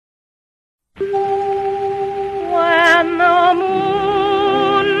When the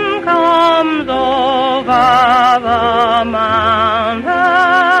moon comes over the mountain,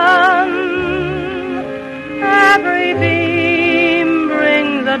 every beam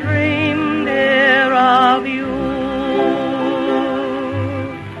brings a dream, dear, of you.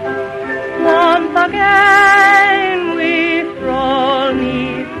 Once again we stroll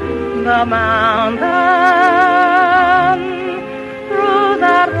 'neath the mountain, through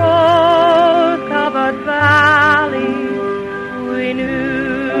that rose-covered valley we knew.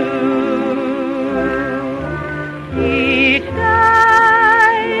 Each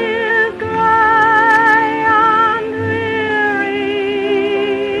day is gray and dreary,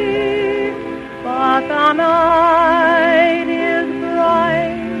 but the night is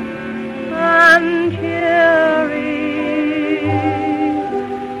bright and cheery.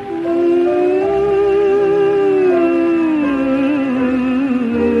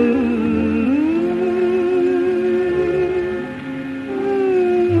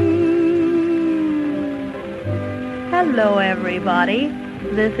 Hello, everybody.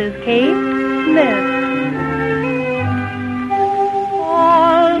 This is Kate Smith.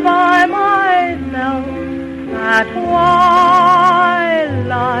 All by myself at twilight,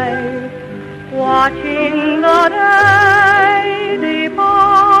 watching the day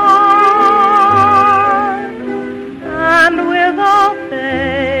depart, and with a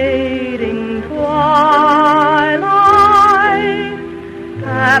fading twilight,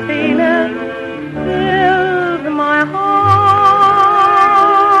 happiness fills my heart.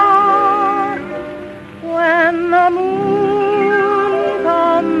 When the moon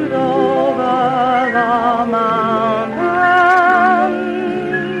comes over the mountain,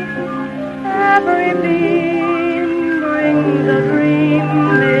 every beam brings a dream,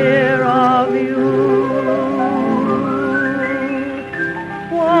 dear, of you.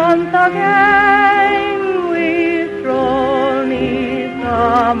 Once again we stroll 'neath the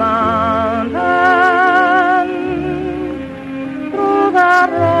mountain, through that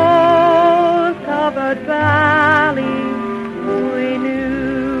rose-covered valley we knew.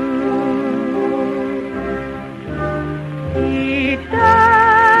 Each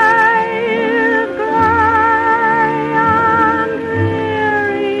day is gray and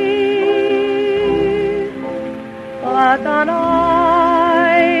dreary, but the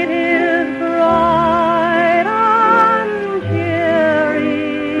night is bright and cheery.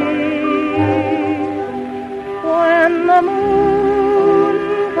 When the moon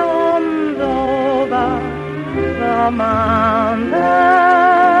comes over the mountain,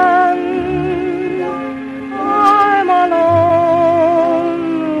 I'm alone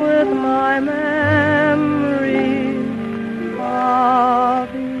with my memories of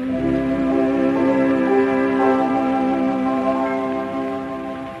you.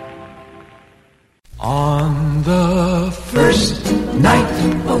 On the first night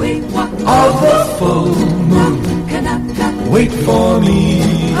of the full moon, wait for me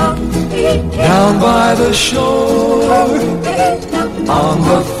down by the shore. On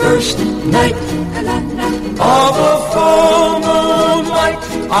the first night of the full moonlight,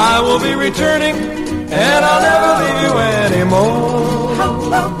 I will be returning, and I'll never leave you anymore.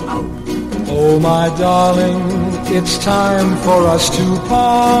 Oh, my darling, it's time for us to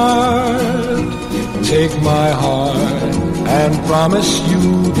part. Take my heart and promise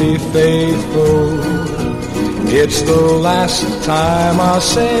you'll be faithful. It's the last time I'll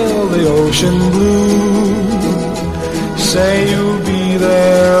sail the ocean blue. Say you'll be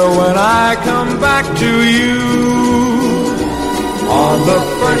there when I come back to you. On the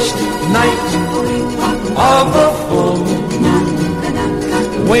first night of the full moon,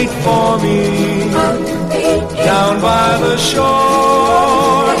 wait for me down by the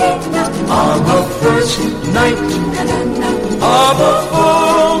shore. On the first night of the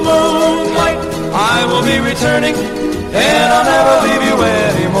full moonlight, I will be returning, and I'll never leave you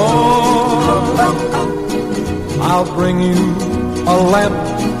anymore. I'll bring you a lamp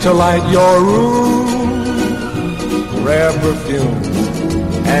to light your room, rare perfume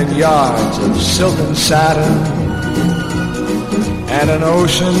and yards of silk and satin, and an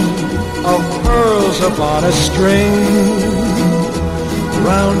ocean of pearls upon a string.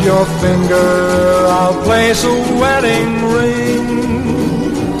 Round your finger I'll place a wedding ring.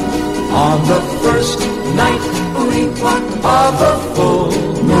 On the first night of the full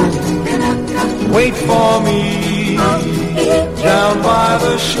moon, wait for me down by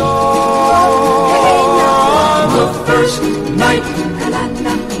the shore. On the first night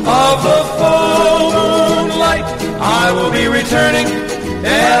of the full moonlight, I will be returning,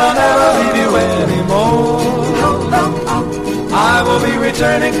 and I'll never leave you anymore. I will will be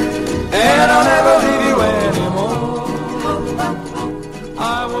returning, and I'll never leave you anymore.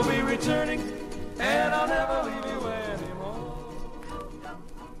 I will be returning, and I'll never leave you anymore.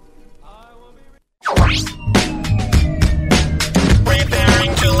 I will be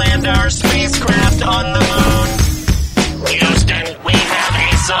preparing to land our spacecraft on the moon. Houston, we have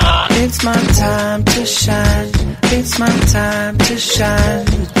a song. It's my time to shine. It's my time to shine.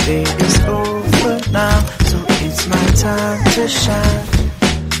 The day is over now, so it's my time to shine.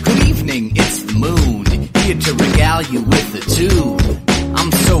 Good evening, it's the moon, here to regale you with a tune.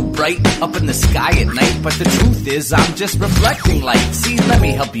 I'm so bright up in the sky at night, but the truth is I'm just reflecting light. See, let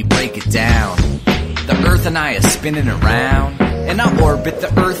me help you break it down. The Earth and I are spinning around, and I orbit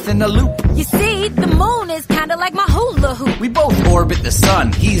the Earth in a loop. You see, the moon is kinda like my hula hoop. We both orbit the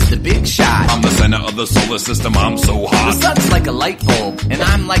sun, he's the big shot. I'm the center of the solar system, I'm so hot. The sun's like a light bulb, and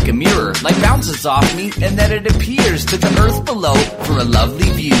I'm like a mirror. Light bounces off me, and then it appears to the Earth below for a lovely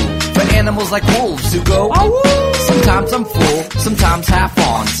view. For animals like wolves who go, "Awoo!" Sometimes I'm full, sometimes half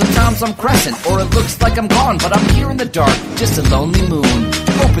on. Sometimes I'm crescent, or it looks like I'm gone. But I'm here in the dark, just a lonely moon,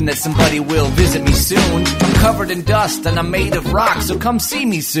 hoping that somebody will visit me soon. I'm covered in dust, and I'm made of rock, so come see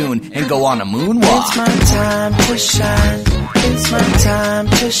me soon, and go on a moonwalk. It's my time to shine. It's my time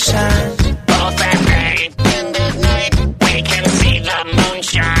to shine. Both at day and at night, we can see the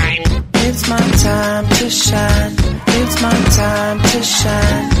moonshine. It's my time to shine. It's my time to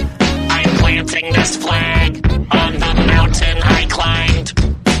shine. I'm planting this flag on the mountain I climbed.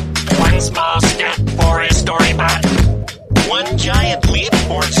 One small step for a storybot, one giant leap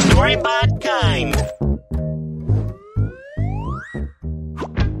for storybot kind.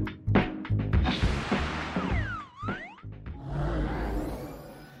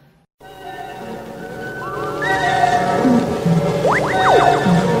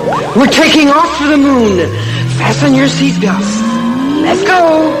 We're taking off for the moon. Fasten your seatbelts. Let's go.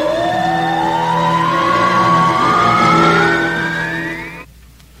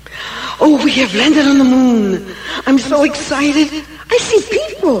 Oh, we have landed on the moon. I'm so excited. I see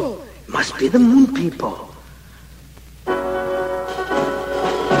people. Must be the moon people.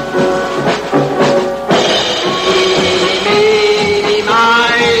 Meeny,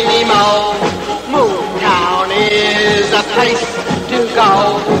 miny, moe. Moontown is a place to go.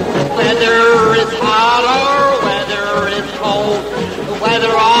 Whether it's hot or whether it's cold, the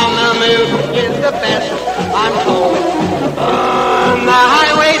weather on the moon is the best, I'm told. On the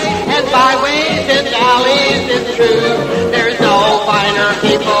highways and byways and alleys, it's true, there's no finer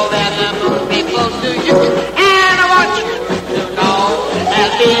people than the moon people do. You and I want you to know and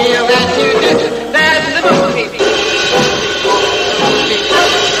feel that you do, that the moon people.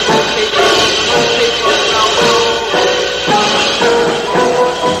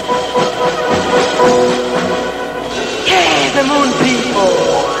 The moon people.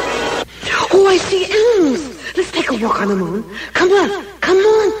 Oh, I see elms. Let's take a walk on the moon. Come on, come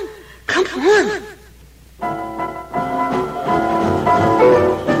on, come on.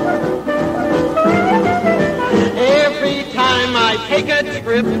 Every time I take a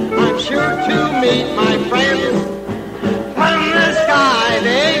trip, I'm sure to meet my friends. From the sky,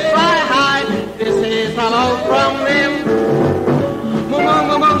 they fly high. This is hello from them. Moo, moo,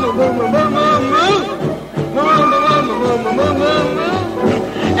 moo, moo, moo, moo, moo, moo, moo.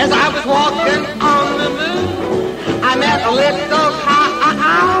 As I was walking on the moon, I met a little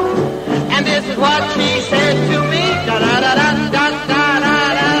cow, and this is what she said to me. Da da da da da da da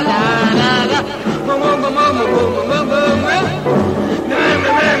da da da. Moo moo moo moo moo moo moo moo.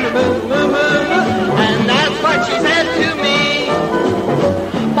 And that's what she said to me.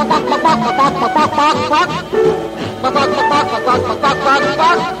 Bok bok bok bok bok bok bok bok bok. Bok bok bok bok bok bok bok bok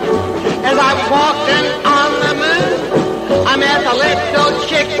bok. As I was walking on the moon, I met a little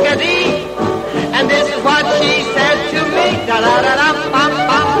chickadee, and this is what she said to me. Da da da da bum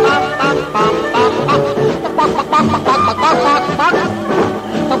bum bum bum bum bum bum. Bok bok bok bok bok bok bok bok.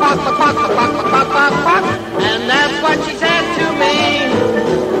 Bok bok bok bok bok bok bok bok. And that's what she said to me.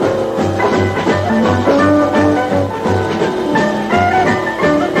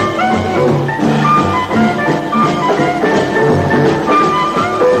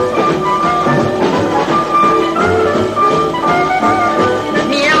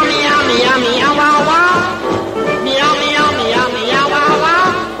 Meow meow.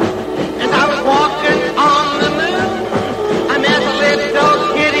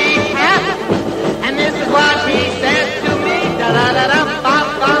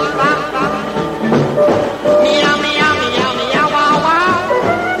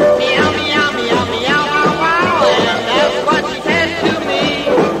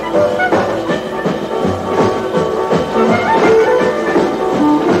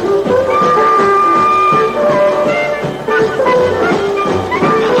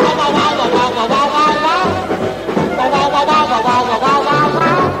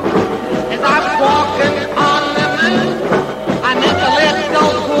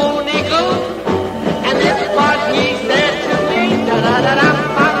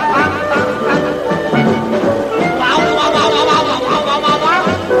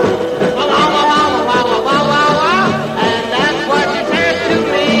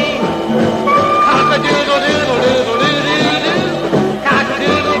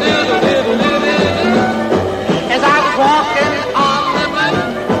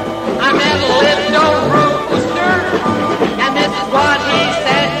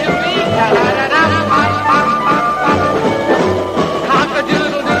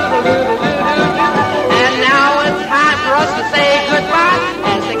 And now it's time for us to say goodbye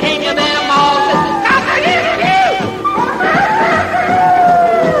as the king of them all says,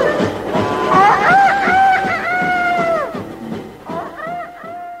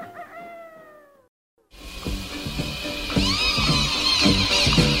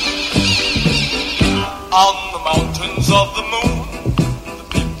 On the mountains of the moon, the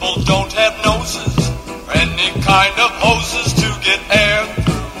people don't have noses or any kind of hoses to get air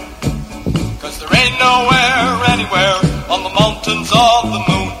through. 'Cause there ain't nowhere, anywhere on the mountains of the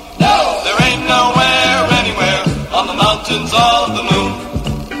moon. No! There ain't nowhere, anywhere on the mountains of the moon.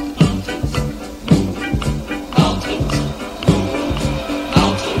 Mountains, moon,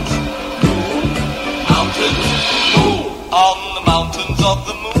 mountains, moon, mountains, moon. On the mountains of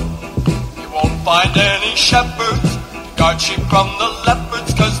the moon, find any shepherds to guard sheep from the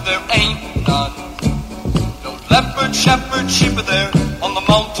leopards, 'cause there ain't none. No leopard, shepherd, sheep are there on the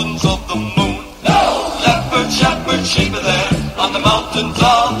mountains of the moon. No leopard, shepherd, sheep are there on the mountains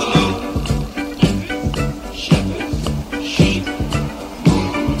of the moon. Shepherd, sheep,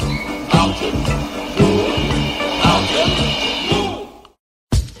 moon, mountain, moon, mountain, moon.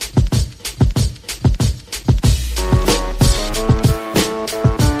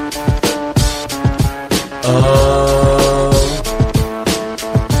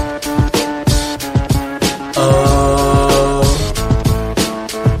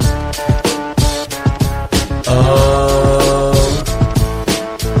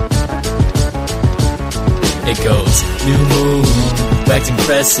 It goes new moon, waxing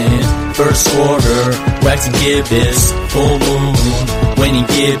crescent, first quarter, waxing gibbous, full moon, waning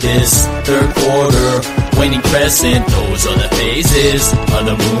gibbous, third quarter, waning crescent. Those are the phases of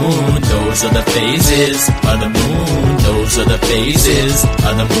the moon. Those are the phases of the moon. Those are the phases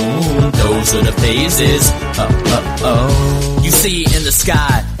of the moon. Those are the phases. You see it in the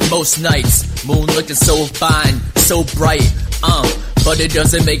sky most nights. Moon looking so fine, so bright. But it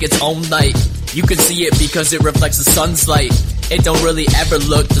doesn't make its own light. You can see it because it reflects the sun's light. It don't really ever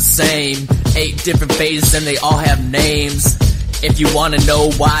look the same. 8 different phases and they all have names. If you wanna know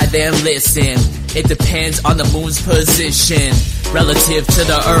why, then listen. It depends on the moon's position relative to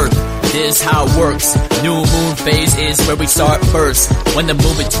the earth. This is how it works. New moon phase is where we start first. When the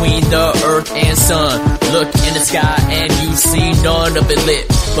moon between the earth and sun. Look in the sky and you see none of it lit.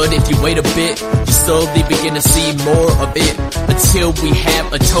 But if you wait a bit, you slowly begin to see more of it. Until we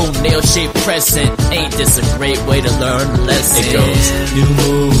have a toenail-shaped crescent. Ain't this a great way to learn a lesson? It goes new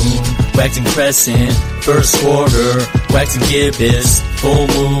moon, waxing crescent, first quarter, waxing gibbous, full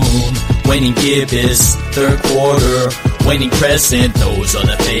moon, waning gibbous, third quarter, waning crescent. Those are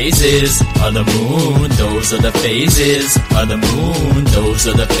the phases of the moon. Those are the phases of the moon. Those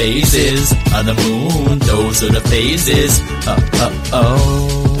are the phases of the moon. Those are the phases.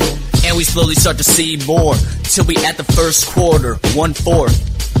 And we slowly start to see more till we at the first quarter, 1/4.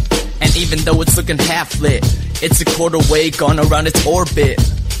 And even though it's looking half lit, it's a quarter way gone around its orbit.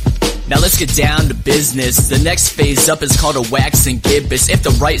 Now let's get down to business. The next phase up is called a waxing gibbous. If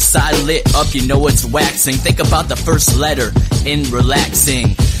the right side lit up, you know it's waxing. Think about the first letter in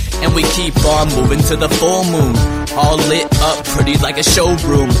relaxing. And we keep on moving to the full moon, all lit up pretty like a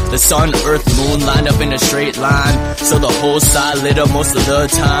showroom. The sun, earth, moon line up in a straight line, so the whole side lit up most of the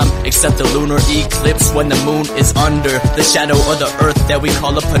time, except the lunar eclipse when the moon is under the shadow of the earth that we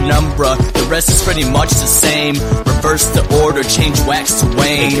call a penumbra. The rest is pretty much the same. Reverse the order, change wax to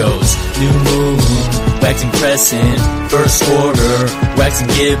wane. It goes new moon, waxing crescent, first quarter, waxing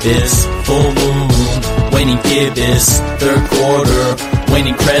gibbous, full moon, waning gibbous, third quarter,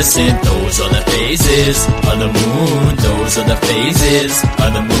 waning crescent. Those are the phases of the moon. Those are the phases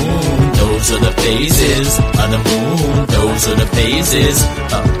of the moon. Those are the phases of the moon. Those are the phases.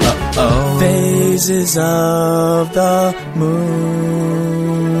 Phases of the moon.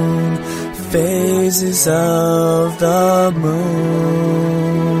 Phases of the moon.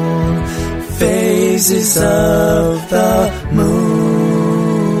 Phases of the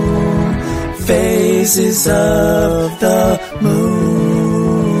moon. Phases of the moon.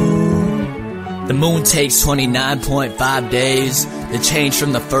 The moon takes 29.5 days to change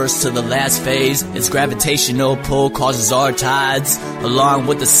from the first to the last phase. Its gravitational pull causes our tides, along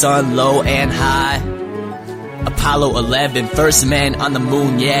with the sun low and high. Apollo 11, first man on the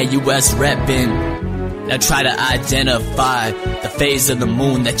moon, yeah, US reppin'. Now try to identify the phase of the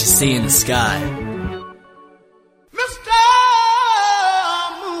moon that you see in the sky. Mr.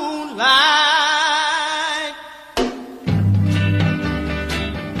 Moonlight.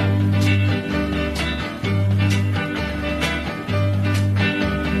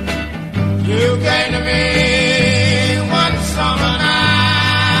 me one summer night,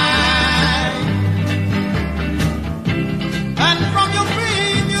 and from your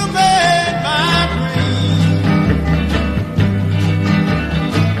dream you made my dream,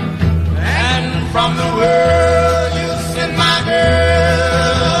 and from the world you sent my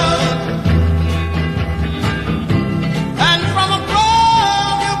girl, and from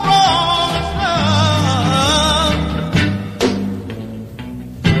above you brought us love,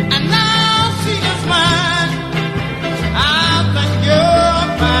 and now she is mine. I think you're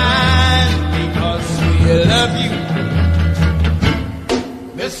mine because we love you,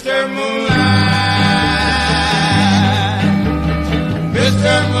 Mr. Moonlight,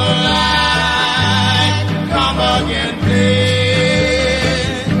 Mr. Moonlight, come again, please.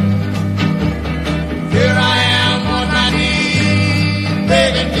 Here I am on my knees,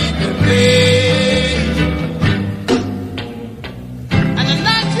 begging me to please. And the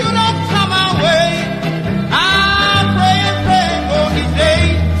night you don't come my way, I pray and pray for each day,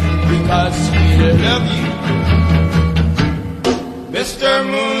 because we love you, Mr.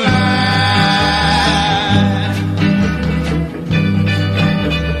 Moonlight.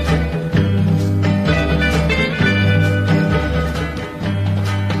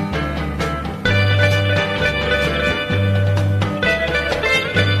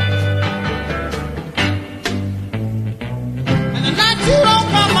 And the night you don't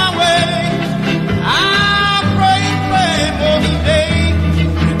come my way, I pray and pray for each day,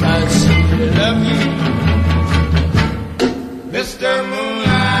 because we love you, Mr. Moonlight,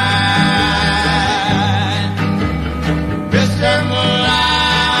 Mr.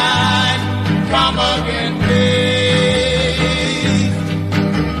 Moonlight, come again, please.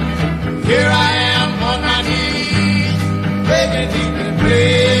 Here I am on my knees, begging you to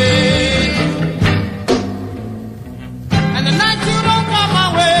please. And the night you don't come my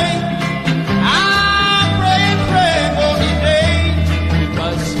way, I pray and pray for each day,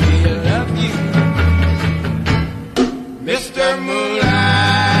 because we love you, Mr. Moonlight,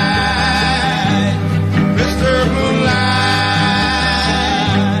 Mr. Moonlight,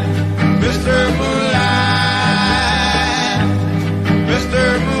 Mr. Moonlight, Mr.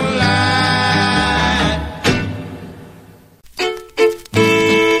 Moonlight.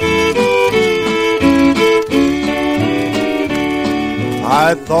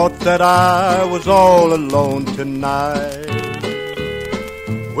 I thought that I was all alone tonight,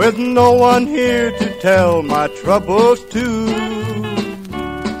 with no one here to tell my troubles to.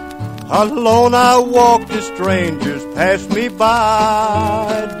 Alone I walked as strangers passed me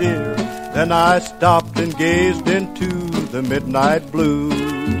by, dear. Then I stopped and gazed into the midnight blue.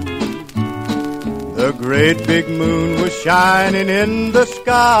 The great big moon was shining in the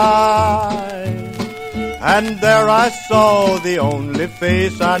sky, and there I saw the only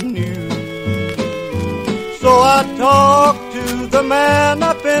face I knew. So I talked to the man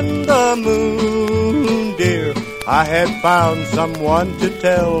up in the moon, dear. I had found someone to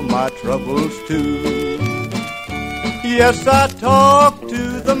tell my troubles to. Yes, I talked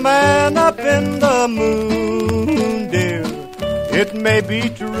to the man up in the moon, dear. It may be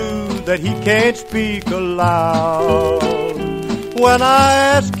true that he can't speak aloud. When I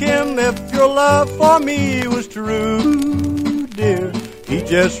asked him if your love for me was true, dear, he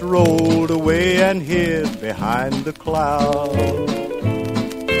just rolled away and hid behind the clouds.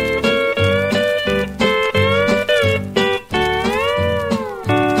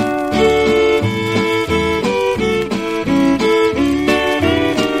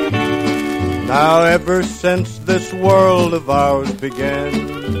 Now ever since this world of ours began,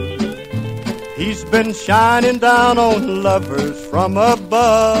 he's been shining down on lovers from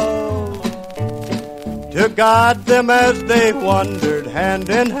above, to guide them as they wandered hand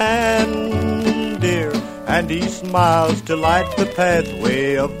in hand, dear, and he smiles to light the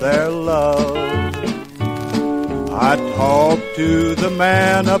pathway of their love. I talked to the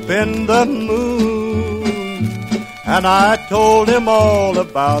man up in the moon, and I told him all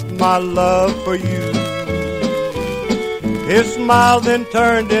about my love for you. His smile then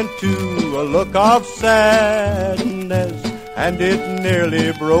turned into a look of sadness, and it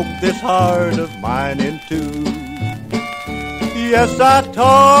nearly broke this heart of mine in two. Yes, I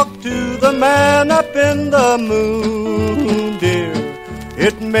talked to the man up in the moon, dear.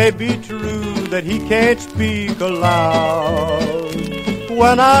 It may be true that he can't speak aloud.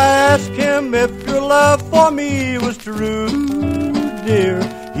 When I asked him if your love for me was true, dear,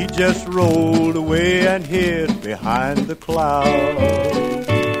 he just rolled away and hid behind the clouds.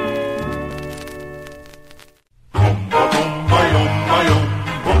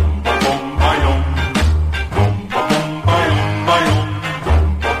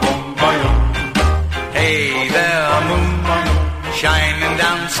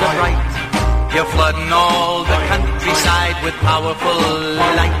 so bright. You're flooding all the countryside with powerful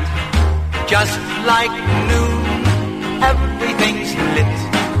light. Just like noon, everything's lit.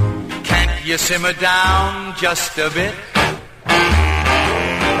 Can't you simmer down just a bit?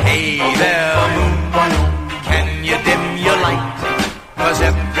 Hey there, moon, can you dim your light? 'Cause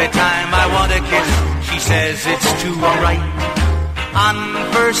every time I want a kiss, she says it's too bright. On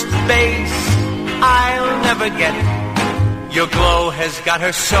first base, I'll never get it. Your glow has got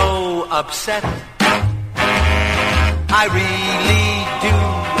her so upset. I really do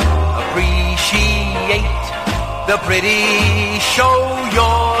appreciate the pretty show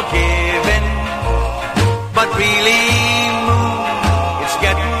you're giving. But really, moon, it's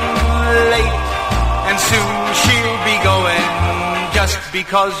getting late, and soon she'll be going, just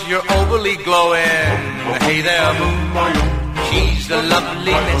because you're overly glowing. Hey there, moon, she's a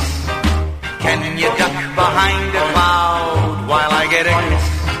lovely miss. Can you duck behind a cloud while I get a kiss?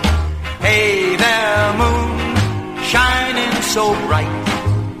 Hey there, moon, shining so bright.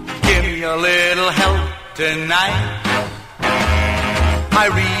 Give me a little help tonight. I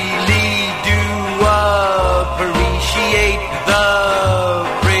really do appreciate the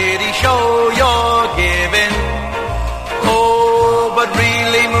pretty show you're giving. Oh, but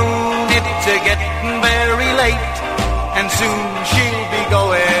really, moon, it's getting very late, and soon she'll be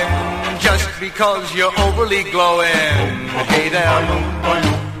going, just because you're overly glowing. Hey there, moon,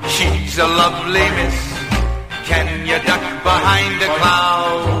 she's a lovely miss. Can you duck behind a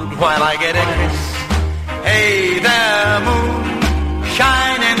cloud while I get a kiss? Hey there, moon,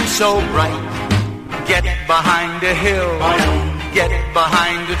 shining so bright. Get behind a hill, get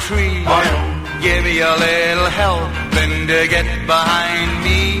behind a tree. Give me a little help and get behind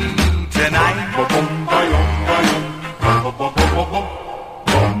me tonight.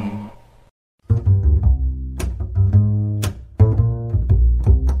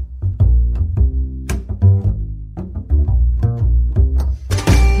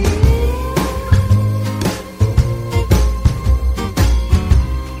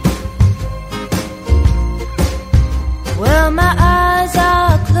 Well, my eyes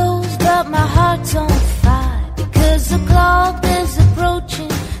are closed, but my heart's on fire, because the clock is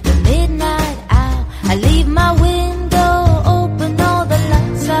approaching the midnight hour. I leave my window open, all the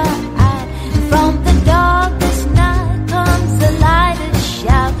lights are out. From the darkest night comes the lightest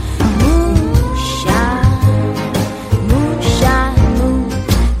shout. Moonshine, moonshine, moon.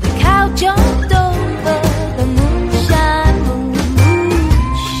 The cow jumped over the moonshine, moon.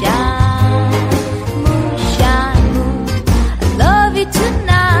 Moonshine, moonshine, moon. I love you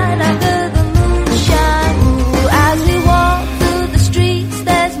tonight under the moonshine, moon. As we walk through the streets,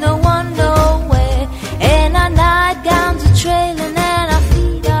 there's no one nowhere, and our nightgowns are trailing and our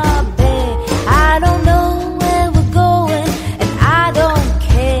feet are bare. I don't know where we're going, and I don't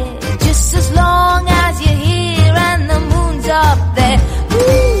care, just as long as you're here and the moon's up there.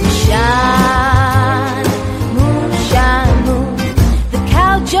 Moonshine, moonshine, moon. The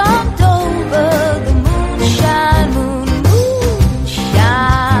cow jumped over the moonshine, moon. Moonshine,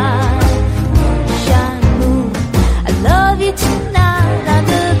 moonshine, moon. I love you tonight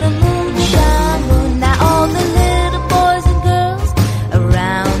under the moonshine, moon. Now all the little boys and girls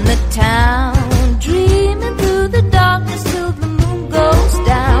around the town, dreaming through the darkness till the moon goes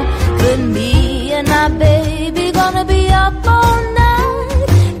down. Could me and my baby gonna be up all night,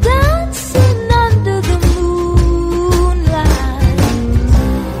 dancing under the moonlight.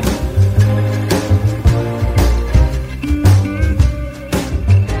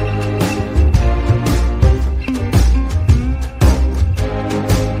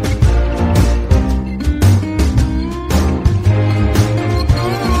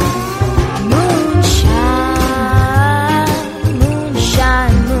 Moonshine,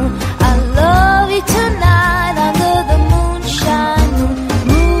 moonshine, moon. I love you tonight under the moonshine, moon.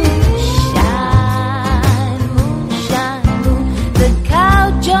 Moonshine, moonshine, moon. The cow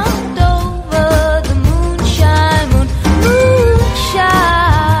jumped over the moonshine, moon. Moonshine,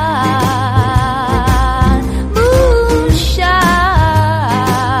 moonshine,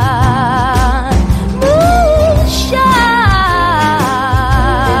 moonshine,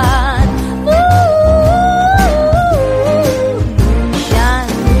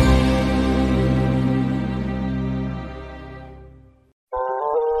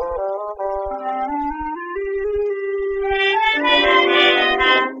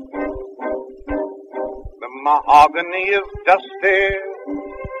 The mahogany is dusty,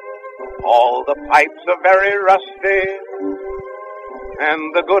 all the pipes are very rusty,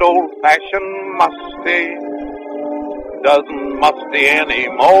 and the good old-fashioned musty doesn't musty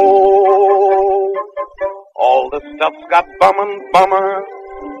anymore. All the stuff's got bum and bummer,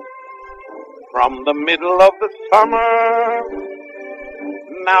 from the middle of the summer.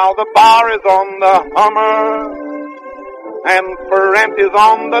 Now the bar is on the Hummer, and for rent is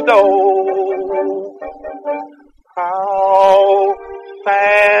on the dole. How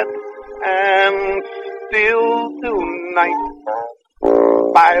sad and still tonight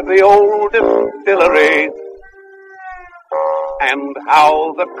by the old distillery, and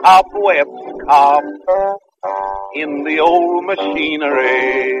how the cobwebs cough in the old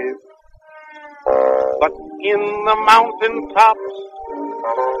machinery. But in the mountain tops,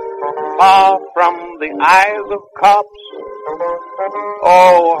 far from the eyes of cops,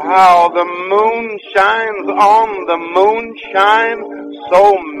 oh, how the moon shines on the moonshine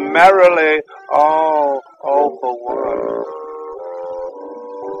so merrily, oh, for world.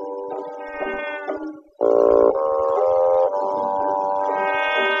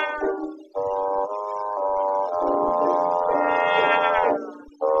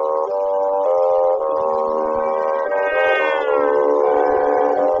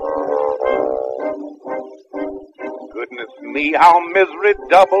 Me, how misery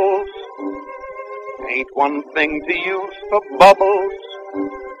doubles. Ain't one thing to use for bubbles,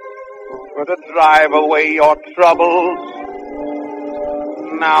 or to drive away your troubles.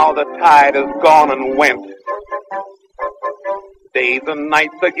 Now the tide has gone and went. Days and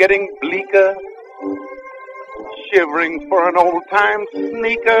nights are getting bleaker, shivering for an old-time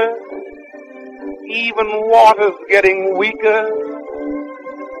sneaker. Even water's getting weaker,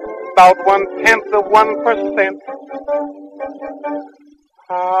 about 0.1%.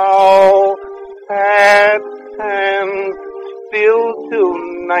 How sad and still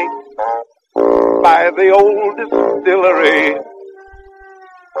tonight by the old distillery,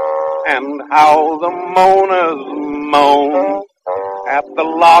 and how the moaners moan at the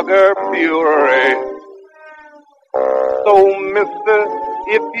lager brewery. So, mister,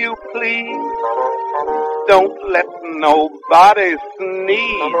 if you please, don't let nobody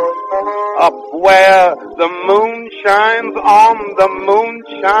sneeze up where the moon shines on the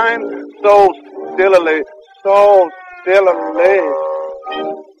moonshine so stillily, so stillily.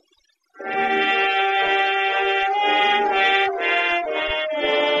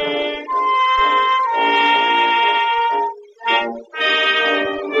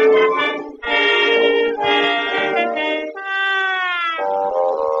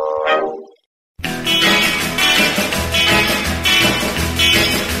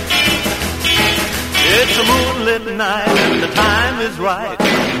 It's a moonlit night and the time is right.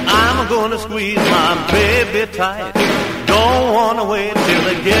 I'm gonna squeeze my baby tight. Don't wanna wait till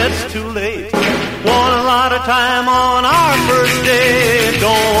it gets too late. Want a lot of time on our first date.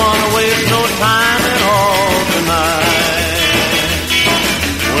 Don't wanna waste no time at all tonight.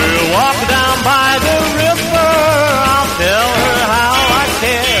 We'll walk down by the river. I'll tell her how I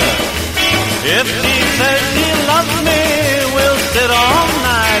care. If she says she loves me, we'll sit all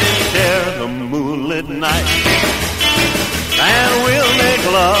night and share the moonlit night. And we'll make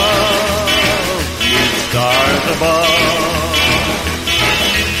love with stars above.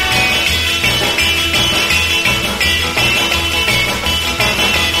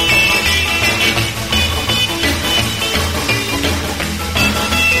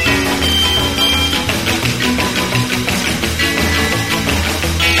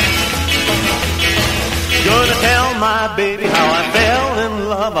 Gonna tell my baby how I fell in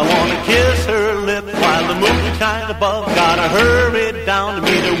love. I wanna kiss her lips while the moon shines above. Gotta hurry down to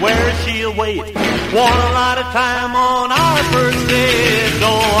meet her where she'll wait. Want a lot of time on our first date.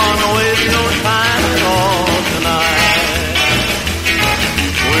 Don't wanna waste no time at all tonight.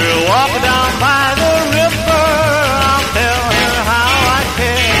 We'll walk down by the river. I'll tell her how I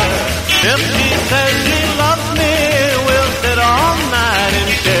care. If she says she loves me, we'll sit all night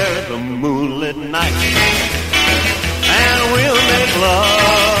and share the moonlit night. And we'll make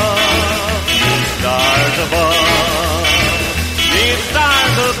love neath stars above, neath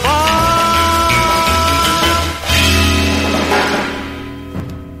stars above.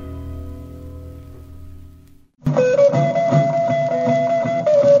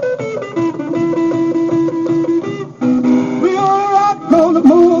 We gonna rock on the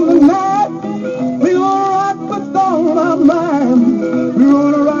moon tonight. We gonna rock what's on our mind. We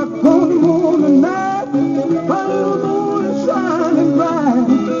gonna rock on the moon tonight. While the moon is shining bright.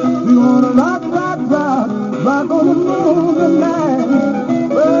 We gonna rock, rock, rock, rock on the moon tonight.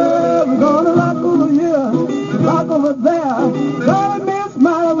 Well, we're gonna rock over here, rock over there. Don't miss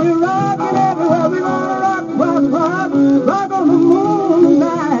my, we're rocking everywhere. We're gonna rock, rock, rock, rock on the moon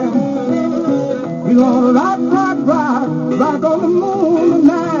tonight. We're gonna rock, rock, rock, rock on the moon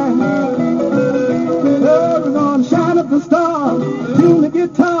tonight.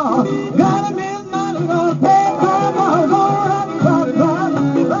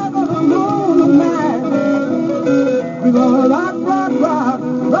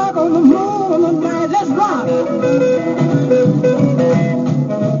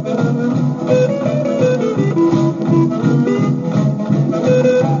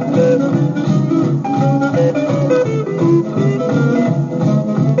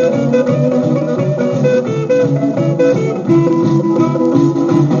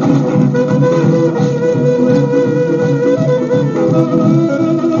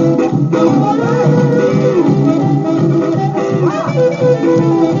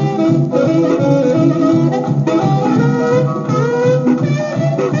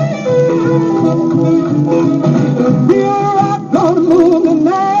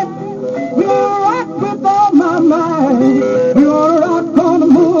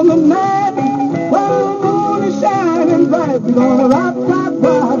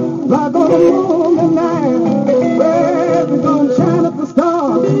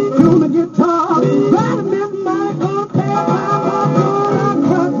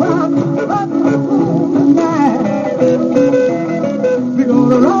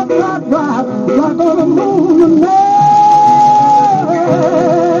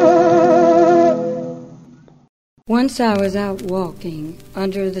 Once I was out walking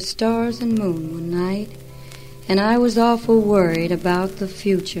under the stars and moon one night, and I was awful worried about the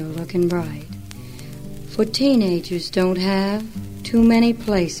future looking bright. For teenagers don't have too many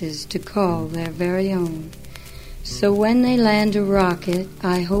places to call their very own. So when they land a rocket,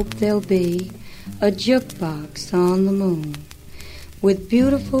 I hope there'll be a jukebox on the moon, with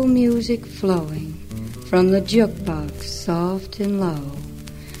beautiful music flowing from the jukebox soft and low.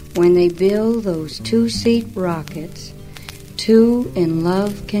 When they build those two-seat rockets, two in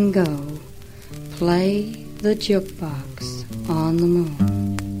love can go, play the jukebox on the moon.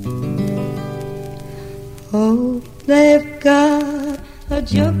 Oh, they've got a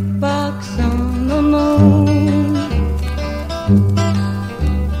jukebox on the moon,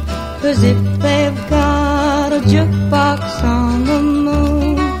 'cause if they've got a jukebox on the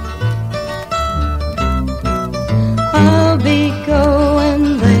moon, I'll be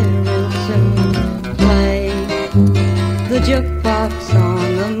going there real soon, play the jukebox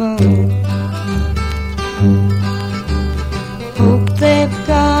on the moon. Hope they've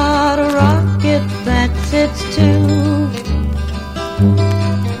got a rocket that sits too,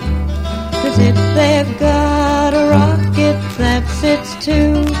 'cause if they've got a rocket that sits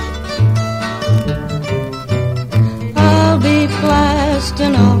too, I'll be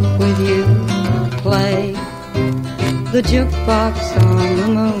blasting off with you, play the jukebox on the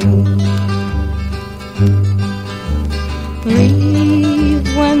moon. Leave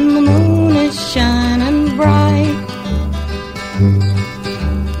when the moon is shining bright.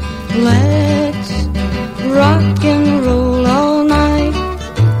 Let's rock and roll all night.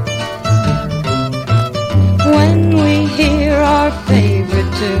 When we hear our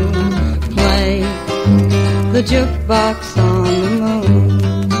favorite tune, play the jukebox on the moon.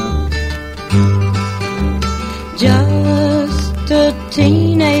 Just a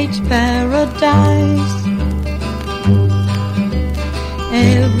teenage paradise.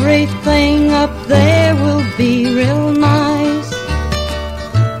 Everything up there will be real nice.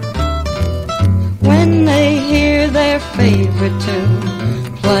 When they hear their favorite tune,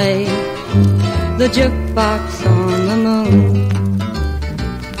 play the jukebox on the moon.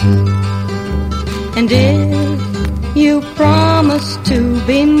 And if you promise to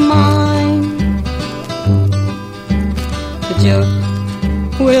be mine, the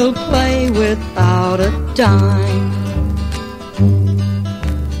juke will play without a dime.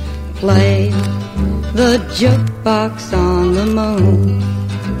 Play the jukebox on the moon.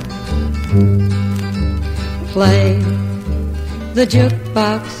 Play the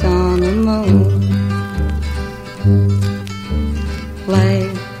jukebox on the moon. Play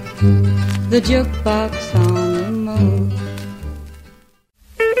the jukebox on the moon.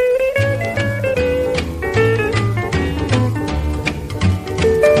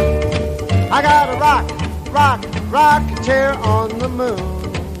 I got a rocking chair on the moon.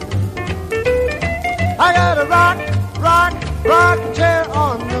 I got a rocking chair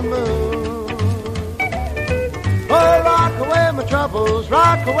on the moon. Oh, rock away my troubles,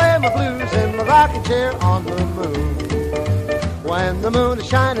 rock away my blues in my rocking chair on the moon. When the moon is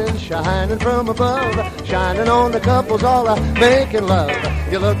shining from above, shining on the couples all making love.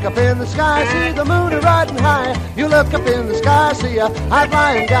 You look up in the sky, see the moon riding high. You look up in the sky, see a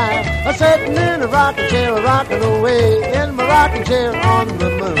high-flying guy sitting in a rocking chair, rocking away in my rocking chair on the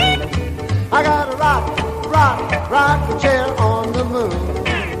moon. I got a rocking chair on the moon.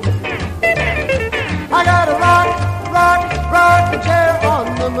 I got a rocking chair on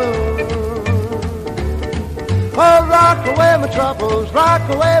the moon. Oh, rock away my troubles, rock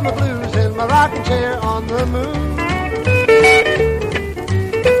away my blues in my rocking chair on the moon.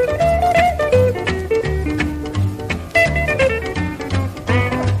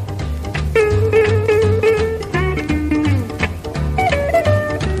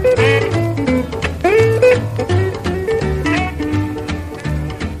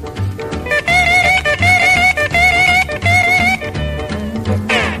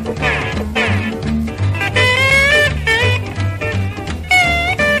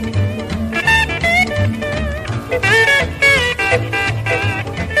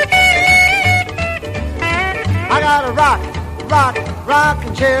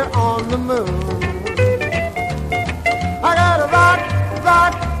 Rocking chair on the moon. I got a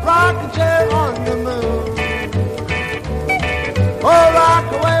rocking chair on the moon. Oh,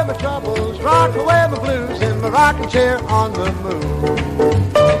 rock away my troubles, rock away my blues in my rocking chair on the moon.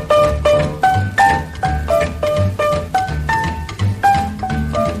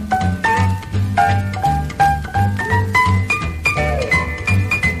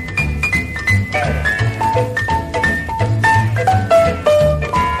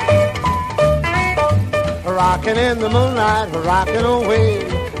 Rocking in the moonlight, rocking away.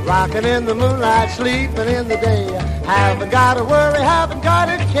 Rocking in the moonlight, sleeping in the day. Haven't got to worry, haven't got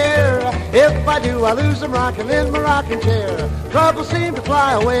to care. If I do, I lose them rocking in my rocking chair. Troubles seem to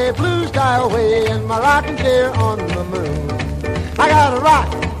fly away, blues die away in my rocking chair on the moon. I got a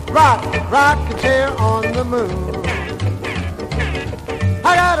rocking chair on the moon.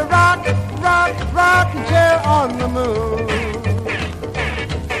 I got a rocking chair on the moon.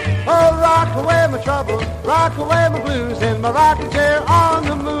 Oh, rock away my troubles, rock away my blues in my rocking chair on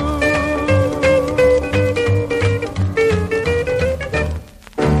the moon.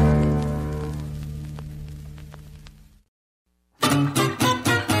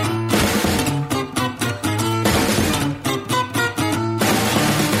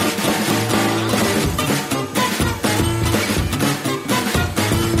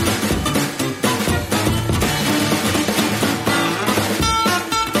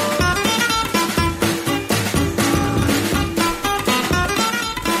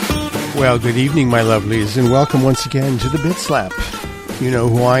 Well, good evening, my lovelies, and welcome once again to the Bit Slap. You know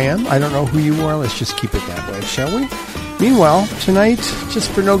who I am. I don't know who you are. Let's just keep it that way, shall we? Meanwhile, tonight, just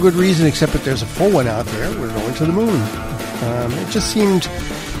for no good reason except that there's a full one out there, we're going to the moon.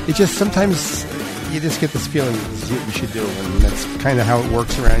 Sometimes you just get this feeling this is what we should do, and that's kind of how it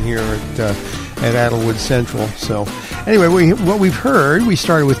works around here at Adelwood Central. So, anyway, what we've heard, we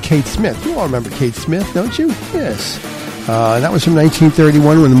started with Kate Smith. You all remember Kate Smith, don't you? Yes. That was from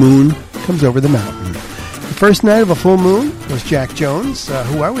 1931 when the moon comes over the mountain. The first night of a full moon was Jack Jones,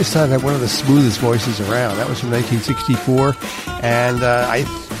 who I always thought had one of the smoothest voices around. That was from 1964, and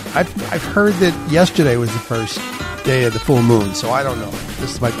I've heard that yesterday was the first day of the full moon, so I don't know.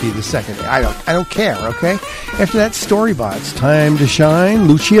 This might be the second day. I don't care, okay? After that, Storybots, Time to Shine,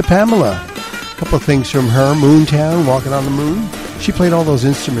 Lucia Pamela. A couple of things from her, Moontown, Walking on the Moon. She played all those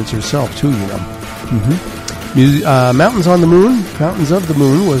instruments herself, too, you know. Mountains on the Moon, Mountains of the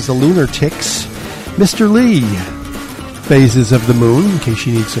Moon was the Lunar Ticks. Mr. Lee, Phases of the Moon, in case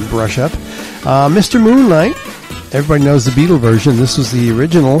you need some brush up. Mr. Moonlight, everybody knows the Beatle version. This was the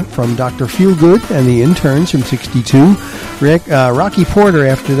original from Dr. Feelgood and the Interns from 62. Rocky Porter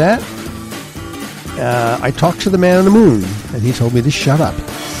after that. I Talked to the Man on the Moon, and he told me to shut up.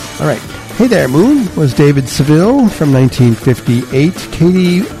 All right. Hey There, Moon was David Seville from 1958.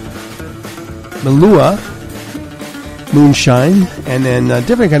 Katie Melua, Moonshine, and then a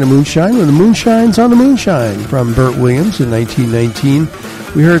different kind of moonshine, when the moon shines on the moonshine, from Burt Williams in 1919.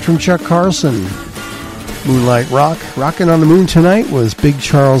 We heard from Chuck Carson, Moonlight Rock. Rockin' on the Moon Tonight was Big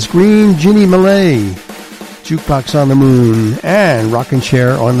Charles Green, Ginny Malay, Jukebox on the Moon, and Rockin'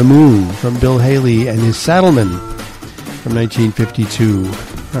 Chair on the Moon from Bill Haley and his Saddlemen from 1952.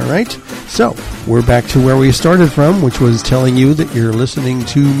 All right, so we're back to where we started from, which was telling you that you're listening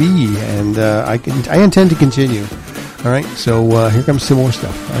to me, and I intend to continue. All right, so here comes some more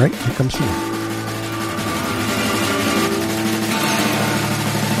stuff. All right, here comes some more.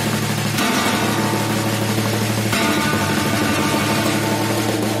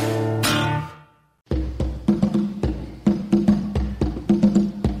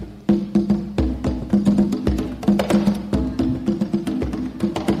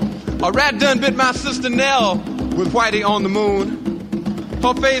 A rat done bit my sister Nell with Whitey on the moon.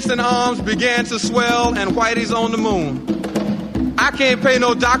 Her face and arms began to swell, and Whitey's on the moon. I can't pay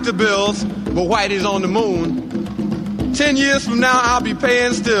no doctor bills, but Whitey's on the moon. 10 years from now, I'll be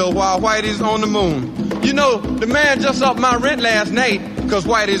paying still while Whitey's on the moon. You know, the man just upped my rent last night, cause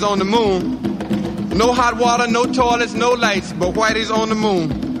Whitey's on the moon. No hot water, no toilets, no lights, but Whitey's on the moon.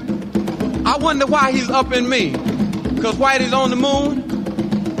 I wonder why he's upping me. Because Whitey's on the moon?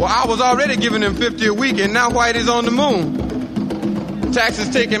 Well, I was already giving him $50 a week, and now Whitey's on the moon. Taxes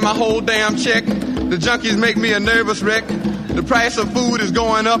taking my whole damn check. The junkies make me a nervous wreck. The price of food is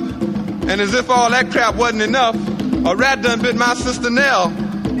going up. And as if all that crap wasn't enough, a rat done bit my sister Nell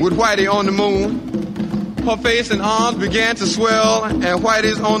with Whitey on the moon. Her face and arms began to swell, and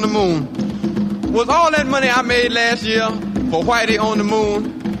Whitey's on the moon. Was all that money I made last year for Whitey on the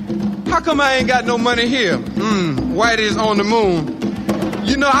moon? How come I ain't got no money here? Whitey's on the moon.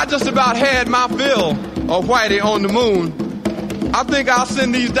 You know, I just about had my fill of Whitey on the moon. I think I'll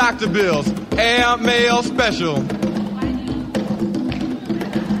send these doctor bills, air mail special.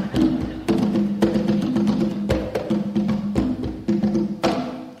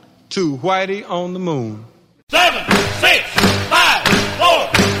 To Whitey on the moon. 7, 6, 5, 4,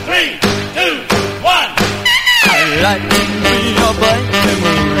 3, 2, 1. I'd like to be your baby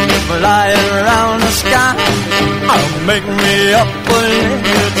moon, flying around the sky. I'll make me up a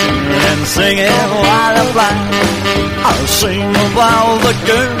little tune and sing it while I fly. I'll sing about the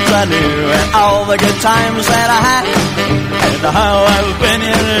girls I knew and all the good times that I had, and how I've been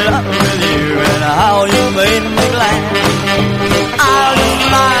in love with you and how you made me glad. I'll just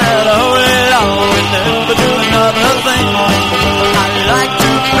fly to hold it all and never do another thing. I'd like to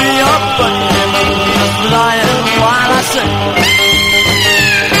be your baby moon, just flying while I sing.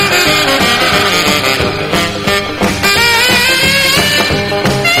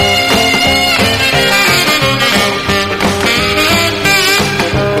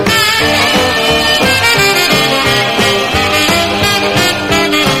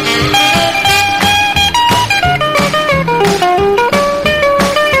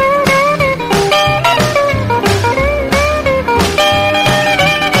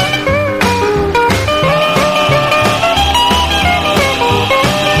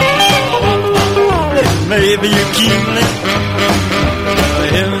 Maybe you keep me,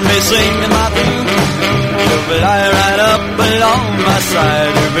 hear me singing my tune. You'll fly right up along my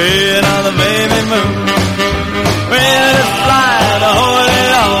side, you'll be another baby moon. We'll just fly the whole day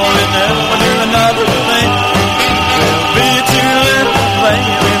long and never do another thing. We'll be two little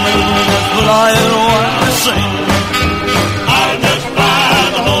baby moons just flying while we sing. I'll just fly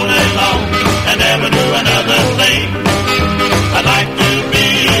the whole day long and never do another thing. I'd like to be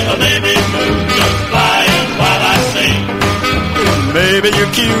a baby moon just flying while I sing. Baby,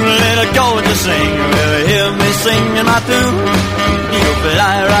 you're cute little gorgeous thing. Will you hear me singing my tune? You'll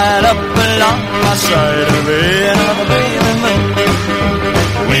fly right up along my side and be another baby moon.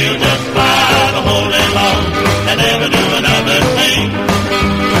 We'll just fly the whole day long and never do another thing.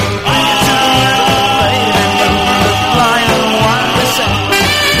 Flying while we sing.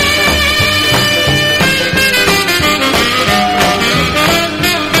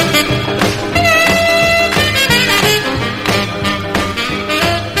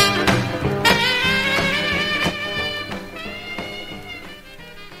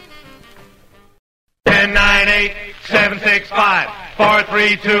 Four,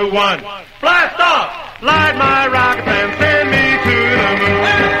 three, two, one. Blast off! Light my rockets and send me to the moon.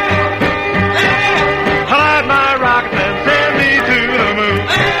 Light my rockets and send me to the moon.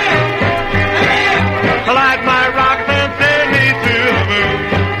 Light my rockets and send me to the moon.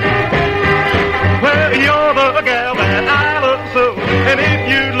 Well, you're the gal that I love so, and if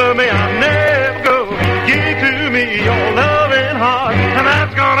you love me, I'll never go. Give to me your loving heart, and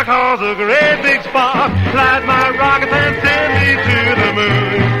that's gonna cause a great big spark. Light my rockets and send me to the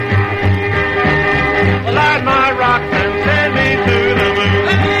moon. Light my rockets and send me to the moon.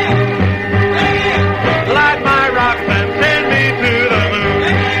 Light my rockets and send me to the moon.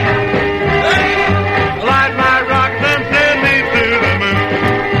 Light my rockets and send me to the moon.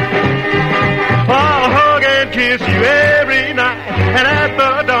 I'll hug and kiss you every night, and at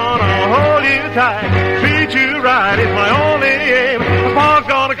the dawn I'll hold you tight. Treat you right is my only aim. The spark's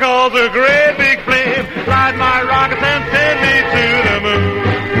gonna cause a great big flame. Light my rockets and send me to the moon.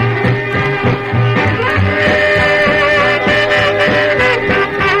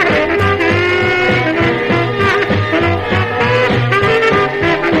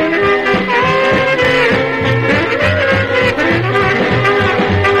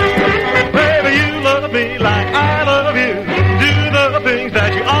 Baby, you love me like I love you. Do the things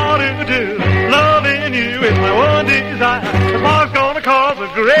that you ought to do. Loving you is my one desire. The spark's gonna cause a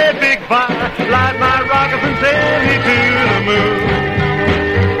great big fire.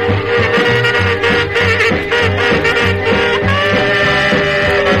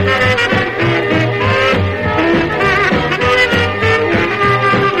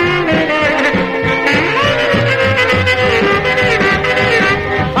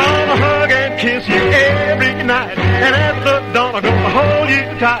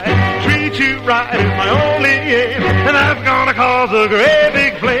 ride is my only aim, and that's gonna cause a great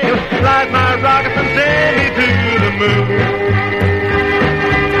big flame. Light my rockets and send me to the moon.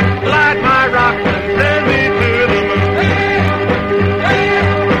 Light my rockets and send me to the moon.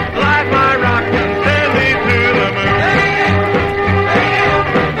 Light my rockets and send me to the moon.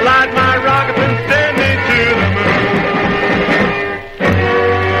 Light my rockets and send me to the moon.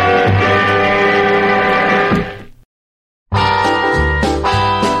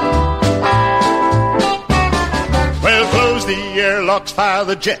 Well, close the airlocks, fire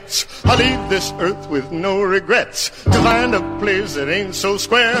the jets. I'll leave this earth with no regrets. To find a place that ain't so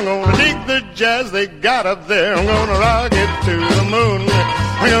square, I'm gonna dig the jazz they got up there. I'm gonna rock it to the moon.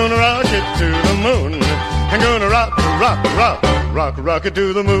 I'm gonna rock it to the moon. I'm gonna rock it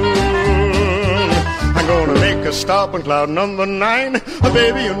to the moon. I'm gonna make a stop on cloud number 9.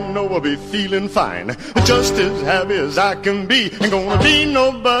 Baby, you know I'll be feeling fine, just as happy as I can be. Ain't gonna be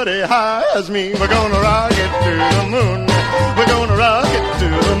nobody high as me. We're gonna rock it to the moon. We're gonna rock it to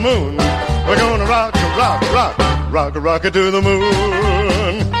the moon. We're gonna rock it to the moon.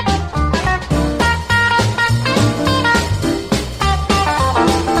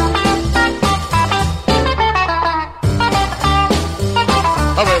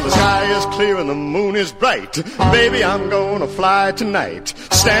 Well, the sky is clear and the moon is bright. Baby, I'm gonna fly tonight.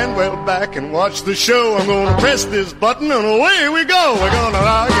 Stand well back and watch the show. I'm gonna press this button and away we go. We're gonna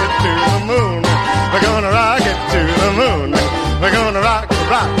rock it to the moon. We're gonna rock it to the moon. We're gonna rock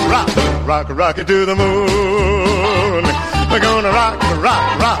it to the moon. We're gonna rock it to the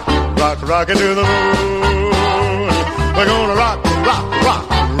moon. We're gonna rock it to the moon. We're gonna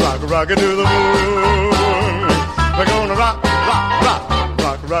rock it to the moon. We're gonna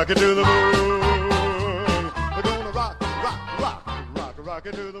rock it to the moon.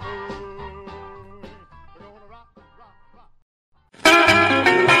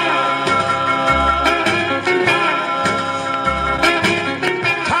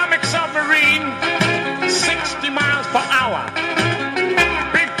 Atomic submarine, 60 miles per hour.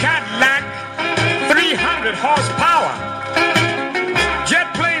 Big Cadillac, 300 horsepower.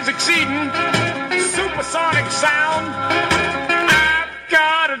 Jet planes exceeding supersonic sound.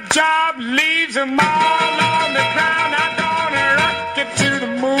 Got a job, leaves them all on the ground. I'm gonna rock it to the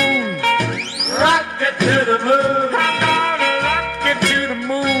moon. Rock it to the moon. I'm gonna rock it to the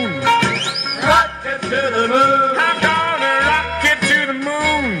moon. Rock it to the moon. I'm gonna rock it to the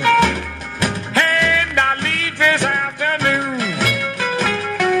moon. And I leave this afternoon.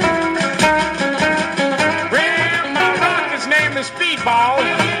 Well, my rocket's name is Speedball.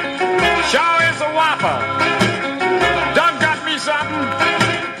 Sure is a whopper. Done got me something.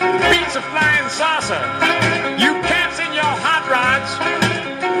 Pizza flying saucer. You cats in your hot rods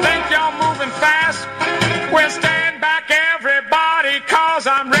think y'all moving fast. Well, stand back, everybody, cause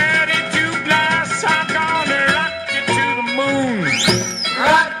I'm ready to blast. I'm gonna rock it to the moon.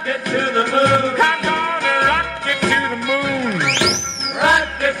 Rock it to the moon. I'm gonna rock it to the moon.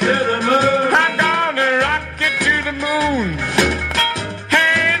 Rock it to the moon. I'm gonna rock it to the moon.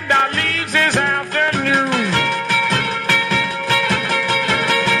 And I leave this afternoon.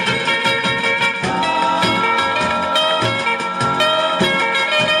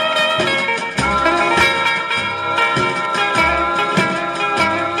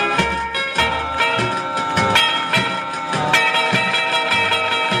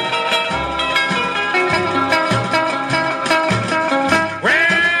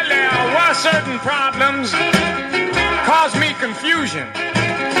 Problems cause me confusion.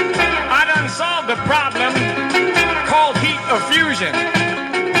 I done solved the problem called heat of fusion.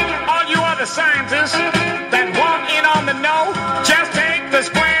 All you other scientists that want in on the know, just take the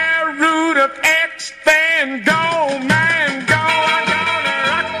square root of X, then go, man, go. I'm gonna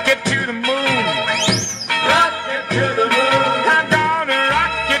rock it to the moon. Rock it to the moon. I'm gonna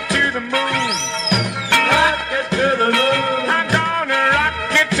rock it to the moon. Rock it to the moon. I'm gonna rock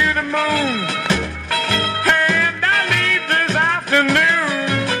it to the moon.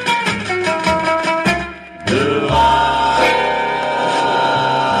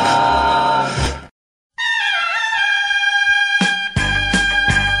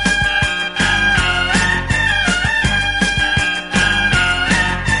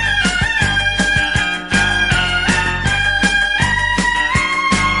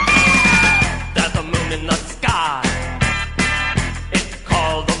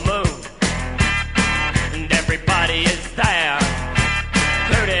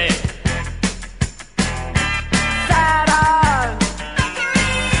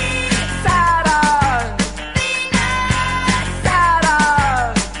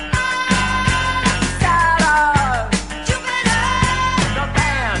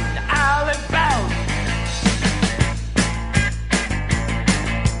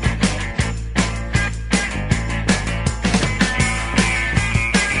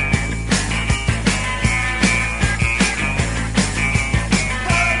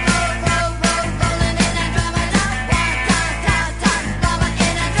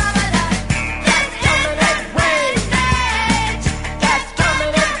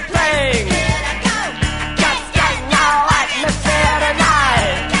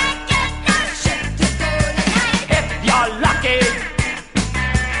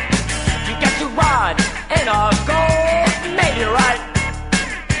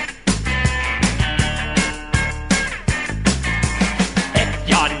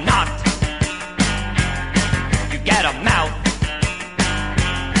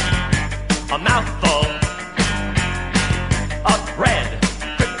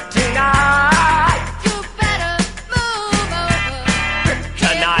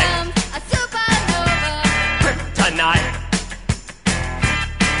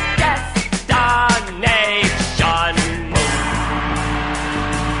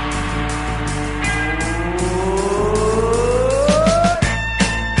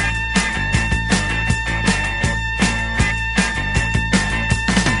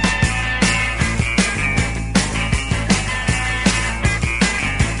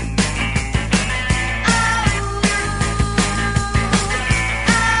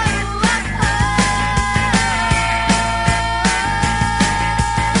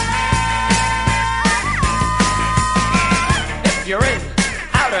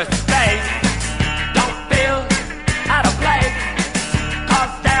 outer space. Don't feel out of place,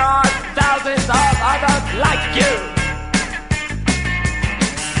 'cause there are thousands of others like you.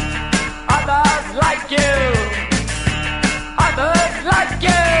 Others like you. Others like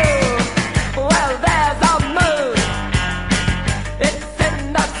you. Well, there's a moon. It's in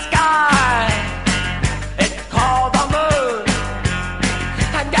the sky. It's called the moon.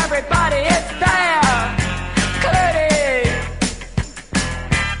 And everybody is there. Clearly.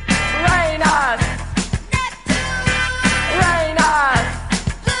 Rain us. Rain us.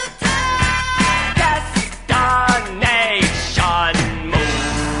 Destination moon.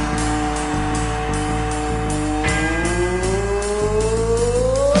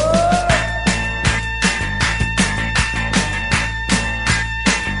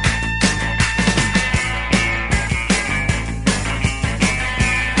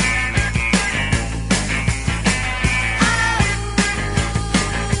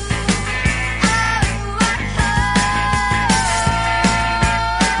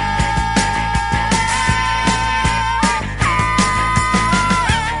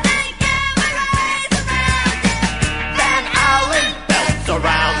 Van Allen belts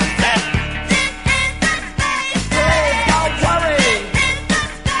around it. Please don't worry.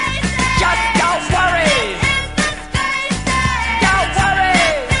 Just don't worry. Don't worry.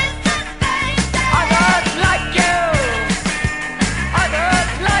 Others like you. Others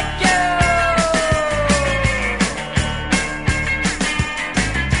like you.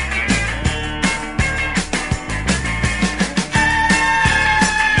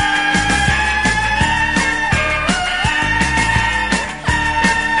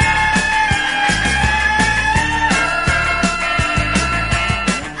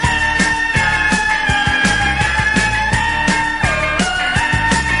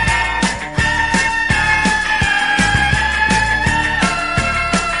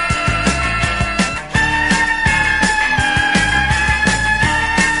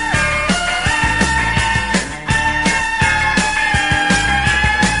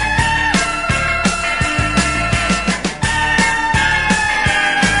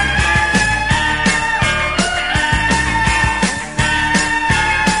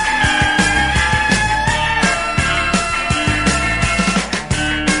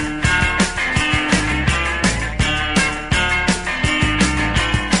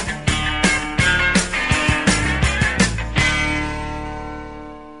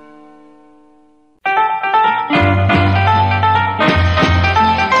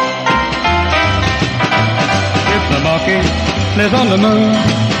 If the monkey lives on the moon,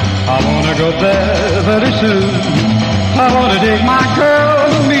 I wanna go there very soon. I wanna take my girl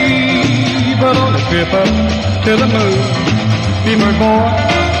with me, but on a trip up to the moon. Be my boy,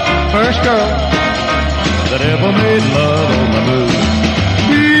 first girl that ever made love on the moon.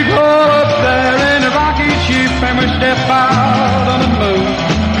 We go up there in a rocket ship and we step out on the moon.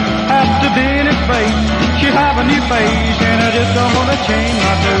 After being in space, she have a new face, and I just don't wanna change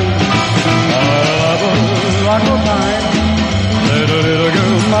my tune. I love her like a mine, little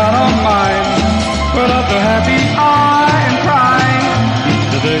girl, mine on mine. Put up the happy eye and crying,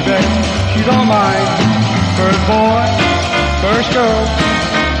 the big that she's all mine. First boy, first girl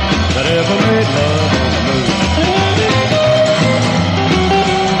that ever made love on the moon.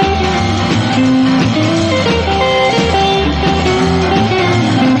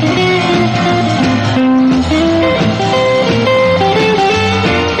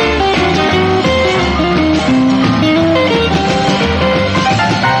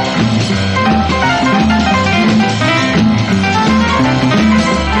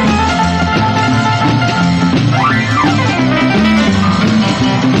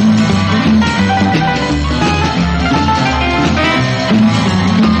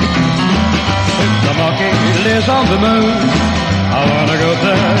 On the moon, I wanna go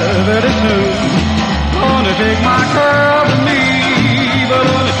there very soon. Gonna take my girl with me, but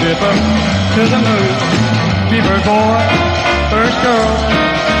on a trip up to the moon. Be first boy, first girl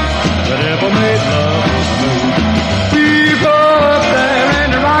that ever made love on the moon. We go up there in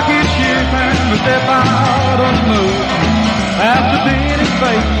the rocket ship and we step out on the moon. After being in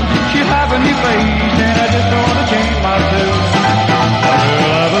space, she have a new face, and I just don't wanna change my tune.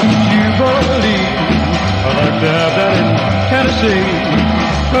 Well, I bet you believe I'd like to have that in Tennessee,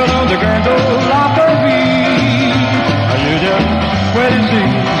 but on the Grand Ole Opry, you just wait and see.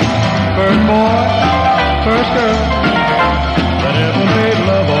 First boy, first girl that ever made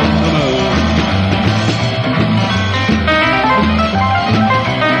love on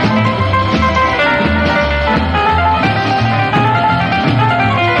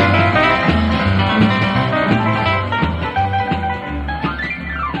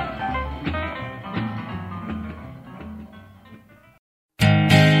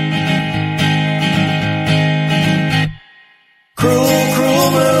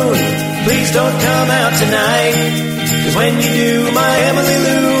please don't come out tonight. 'Cause when you do, my Emily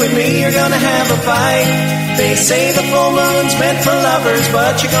Lou and me are gonna have a fight. They say the full moon's meant for lovers,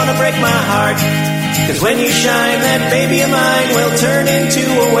 but you're gonna break my heart. 'Cause when you shine, that baby of mine will turn into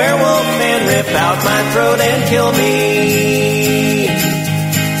a werewolf and rip out my throat and kill me.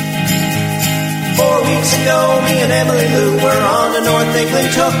 4 weeks ago, me and Emily Lou were on a North England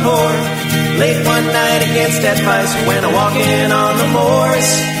tour. Late one night against advice, we went a-walking on the moors.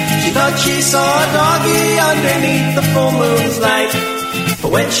 She thought she saw a doggy underneath the full moon's light.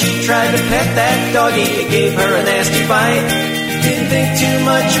 But when she tried to pet that doggy, it gave her a nasty bite. Didn't think too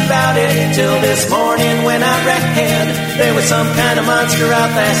much about it until this morning when I read there was some kind of monster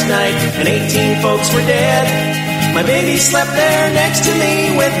out last night and 18 folks were dead. My baby slept there next to me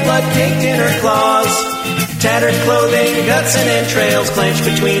with blood caked in her claws. Tattered clothing, guts and entrails clenched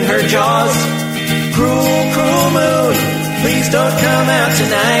between her jaws. Cruel, cruel moon, please don't come out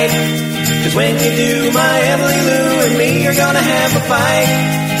tonight. 'Cause when you do, my Emily Lou and me are gonna have a fight.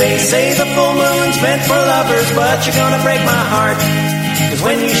 They say the full moon's meant for lovers, but you're gonna break my heart. 'Cause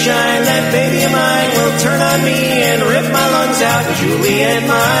when you shine, that baby of mine will turn on me and rip my lungs out, Julie, and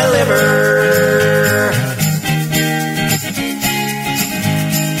my liver.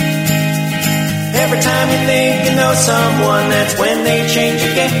 Every time you think you know someone, that's when they change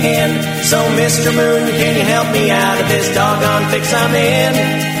again. So, Mr. Moon, can you help me out of this doggone fix I'm in?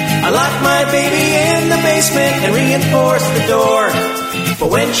 I locked my baby in the basement and reinforced the door. But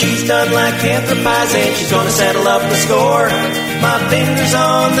when she's done lycanthropizing, she's gonna settle up the score. My finger's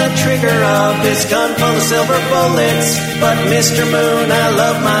on the trigger of this gun full of silver bullets. But Mr. Moon, I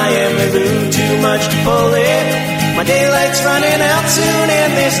love my Emily Lou too much to pull it. My daylight's running out soon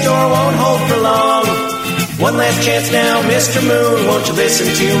and this door won't hold for long. One last chance now, Mr. Moon, won't you listen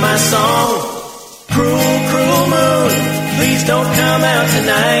to my song? Cruel, cruel moon, please don't come out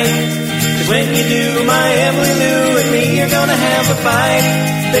tonight. 'Cause when you do, my Emily Lou and me are gonna have a fight.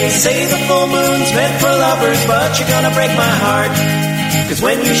 They say the full moon's meant for lovers, but you're gonna break my heart. 'Cause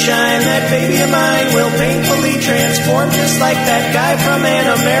when you shine, that baby of mine will painfully transform just like that guy from An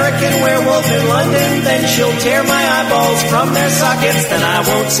American Werewolf in London. Then she'll tear my eyeballs from their sockets, then I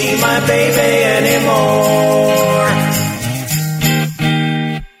won't see my baby anymore.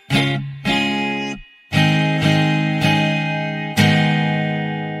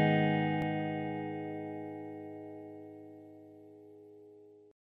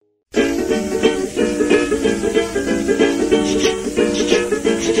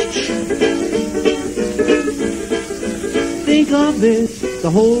 Think of this, the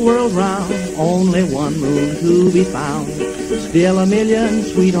whole world round, only one moon to be found. Still a million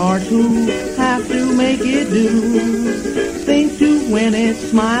sweethearts who have to make it do. Think too when it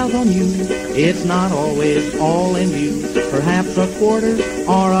smiles on you, it's not always all in view. Perhaps a quarter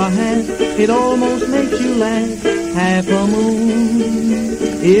or a half, it almost makes you laugh. Half a moon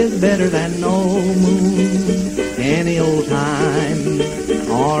is better than no moon. Any old time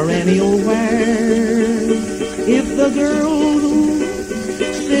or any old where. If the girl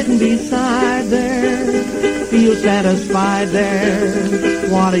sitting beside there feels satisfied there,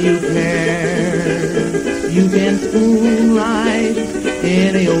 what do you care? You can spoonlight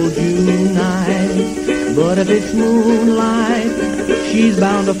any old June night, but if it's moonlight, she's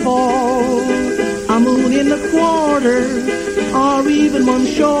bound to fall. A moon in the quarter, or even one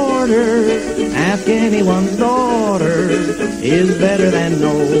shorter, ask anyone's daughter, is better than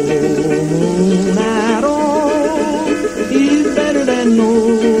no moon at all, is better than no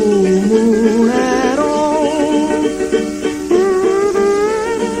moon at all.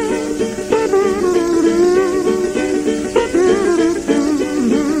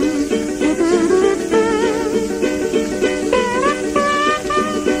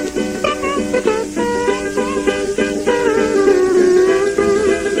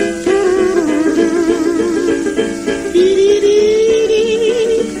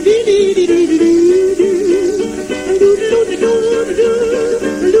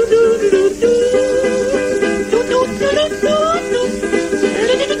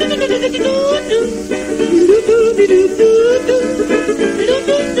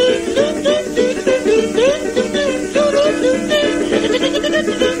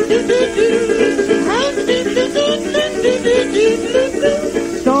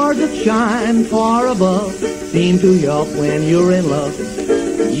 Stars that shine far above seem to help when you're in love.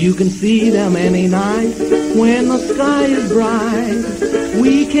 You can see them any night when the sky is bright.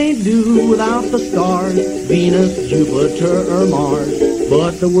 We can't do without the stars, Venus, Jupiter, or Mars.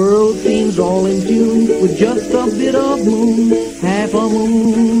 But the world seems all in tune with just a bit of moon. Half a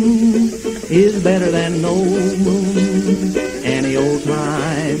moon is better than no moon. Any old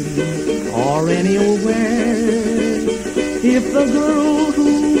time or any old where. If the girl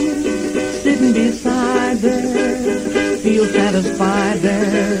who's sitting beside there feels satisfied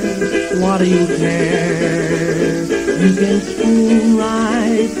there, what do you care? You can spoon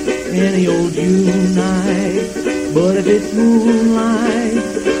right any old June night, but if it's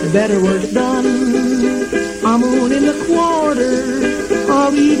moonlight, better work's done. A moon in the quarter,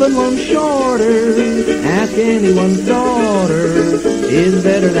 or even one shorter, ask anyone's daughter, is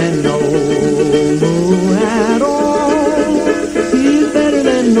better than no moon at all, is better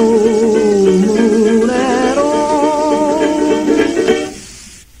than no moon at all.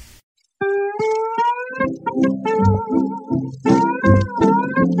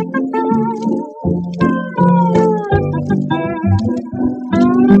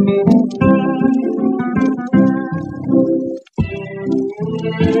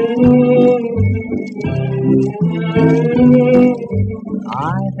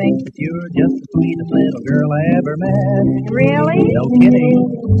 I think that you're just the sweetest little girl I ever met. Really? No kidding.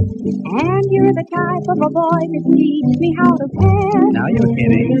 And you're the type of a boy that teach me how to pet. Now you're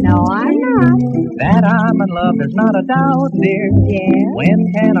kidding. No, I'm not. That I'm in love, there's not a doubt, dear. Yeah? When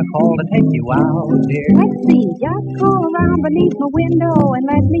can I call to take you out, dear? Let's see, just call around beneath my window and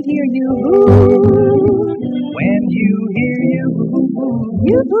let me hear you boo. When you hear you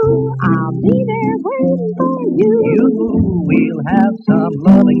boo, I'll be there waiting for you. We'll have some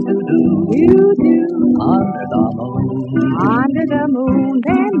loving to do. You do. Under the moon. Under the moon,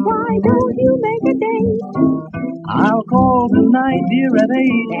 then why don't you make a date? I'll call tonight, dear, at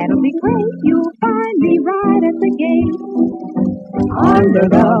 8. That'll be great, you'll find me right at the gate. Under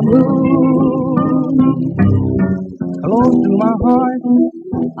the moon. Close to my heart,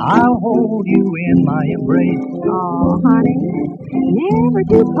 I'll hold you in my embrace. Oh, honey, never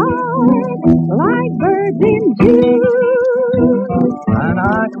too far, like birds in June. And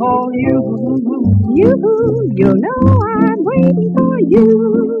I call you, you know I'm waiting for you.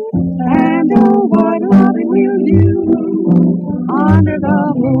 And oh, what loving we'll do under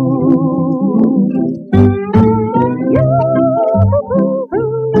the moon.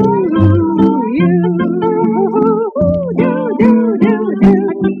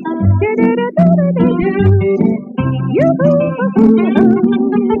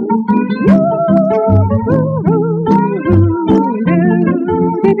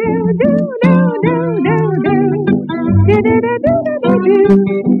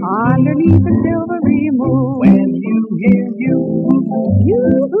 Underneath the silvery moon, when you hear you,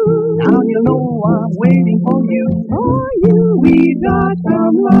 now you know I'm waiting for you. We got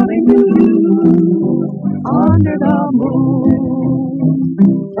some loving to do under the moon.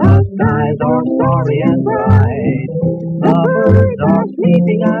 The skies are starry and bright, the birds are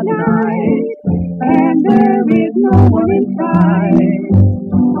sleeping at night, and there is no one inside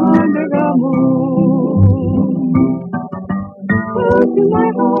under the moon. Close to my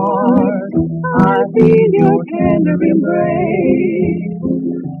heart, I feel your tender embrace.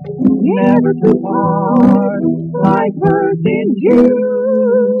 Never too far, like birds in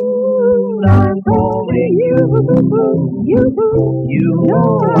June. I'm calling you, you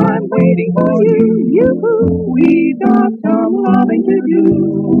know I'm waiting for you. We got some loving to do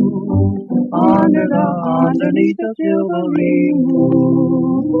underneath the silvery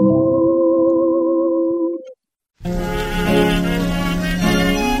moon.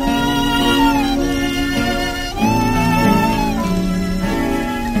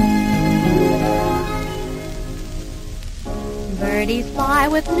 Birdies fly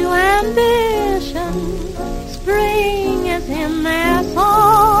with new ambition. Spring is in their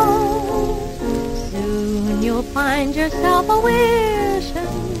song. Soon you'll find yourself a wishing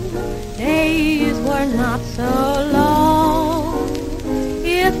days were not so long.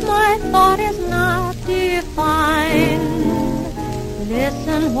 If my thought is not defined,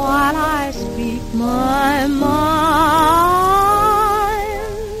 listen while I speak my mind.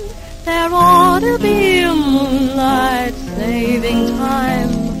 There ought to be a moonlight saving time,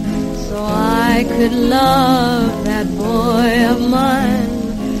 so I could love that boy of mine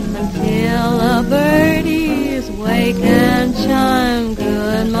until the birdies wake and chime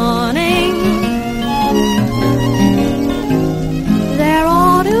good morning. There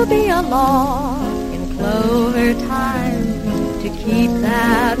ought to be a law in clover time to keep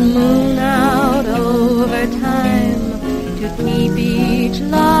that moon out over time, to keep each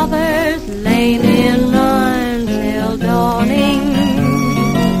lover's lane in rhyme till dawning.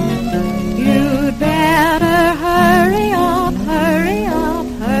 You'd better hurry up, hurry up,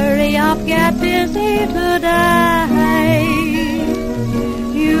 hurry up, get busy today.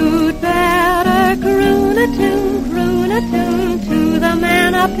 You'd better croon a tune to the the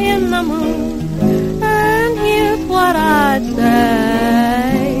man up in the moon. And here's what I'd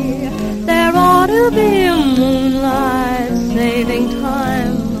say. There ought to be a moonlight saving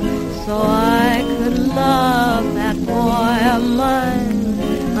time, so I could love that boy of mine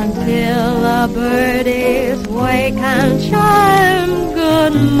until the birdies wake and chime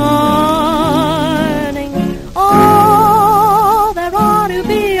good morning. Oh, there ought to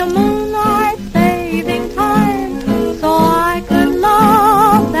be a moonlight saving time, so I could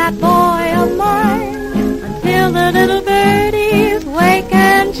love that boy of mine until the little birdies wake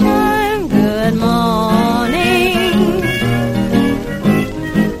and chime good morning.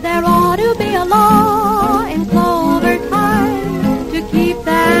 There ought to be a law in clover time to keep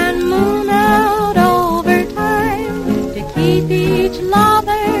that moon out over time, to keep each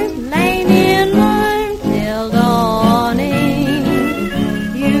lover's lane in rhyme till dawning.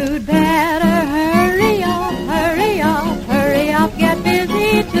 You'd better hurry up, hurry up, hurry up, get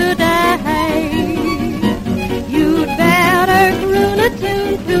busy today. You'd better croon a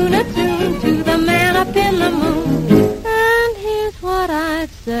tune to the man up in the moon. And here's what I'd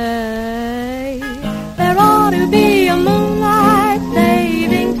say. There ought to be a moonlight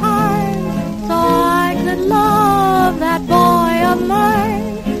saving time, so I could love that boy of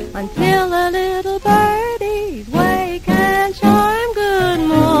mine until the little birdies wake and chime good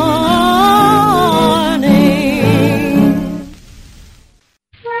morning.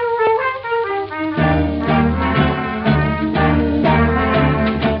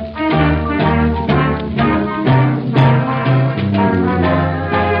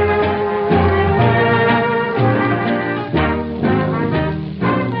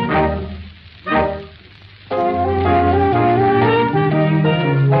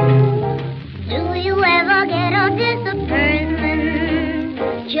 Do you ever get a disappointment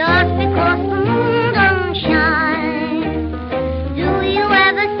just because the moon don't shine? Do you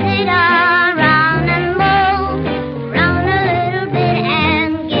ever sit around and mope around a little bit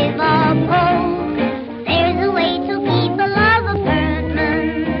and give up hope? There's a way to keep a love appointment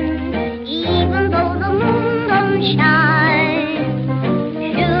even though the moon don't shine.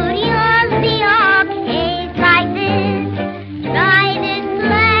 Should yours be a case like this? Try this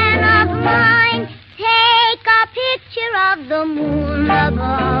plan of mine. Take a picture of the moon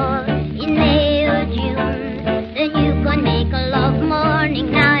above in May or June. Then you can make a love morning,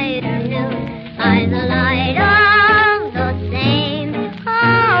 night, or noon by the light of the same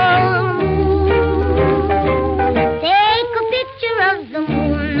old moon. Take a picture of the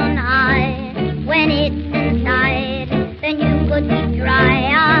moon on high when it's inside. Then you could be dry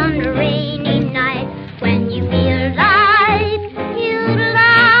on a rainy night when you feel like you'd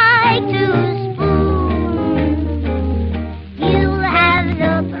like to spoon. You'll have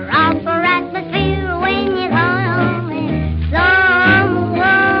the proper atmosphere when you're home with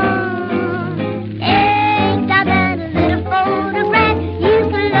someone. Take out that little photograph, you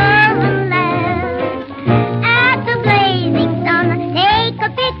can love and laugh at the blazing sun. Take a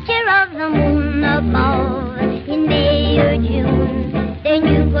picture of the moon above in May or June. Then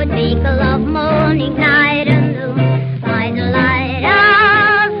you could make a love morning, night, and noon by the light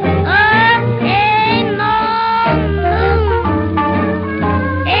of a same old moon.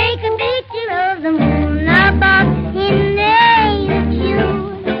 Take a picture of the moon above in May or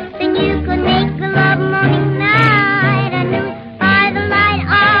June. Then you could make a love morning, night, and noon by the light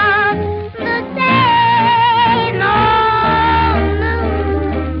of the same old moon.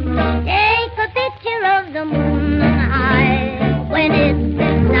 Take a picture of the moon on high when it's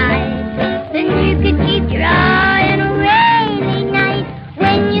night. Then you could keep dry on a rainy night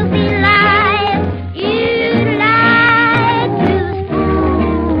when you feel like you'd like to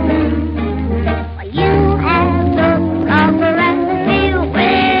spoon. You have the proper atmosphere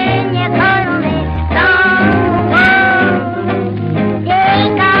when you call me someone.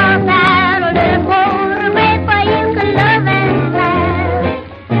 Take out that little photograph where you can love and laugh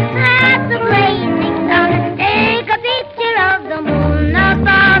at the blazing sun. Take a picture of the moon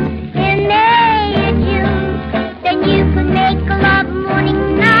above in May or June. Then you could make a love morning,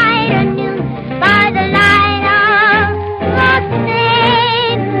 night, or noon by the light of the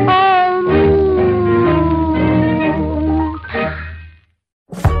same old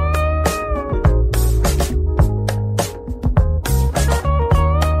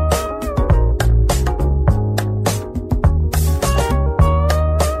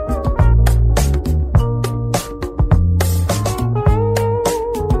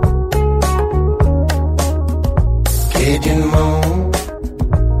Pigeon moon,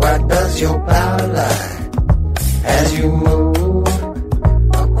 what does your power lie as you move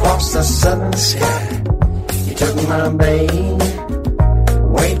across the southern sky? You took my babe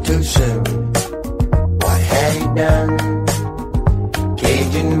too soon. What had he done?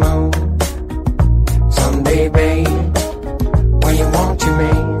 Cajun moon. Someday, babe, when you want your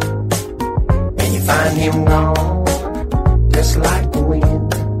man, and you find him gone, just like the wind.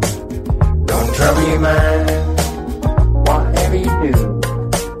 Don't trouble your mind, whatever you do,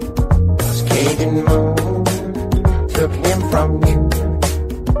 'cause Cajun moon took him from you.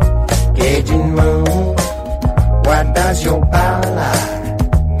 Cajun moon, why does your power lie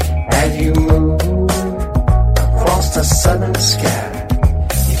as you move across the southern sky?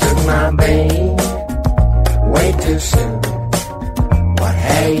 You took my babe way too soon. What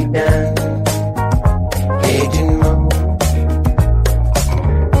had he done? Cajun moon.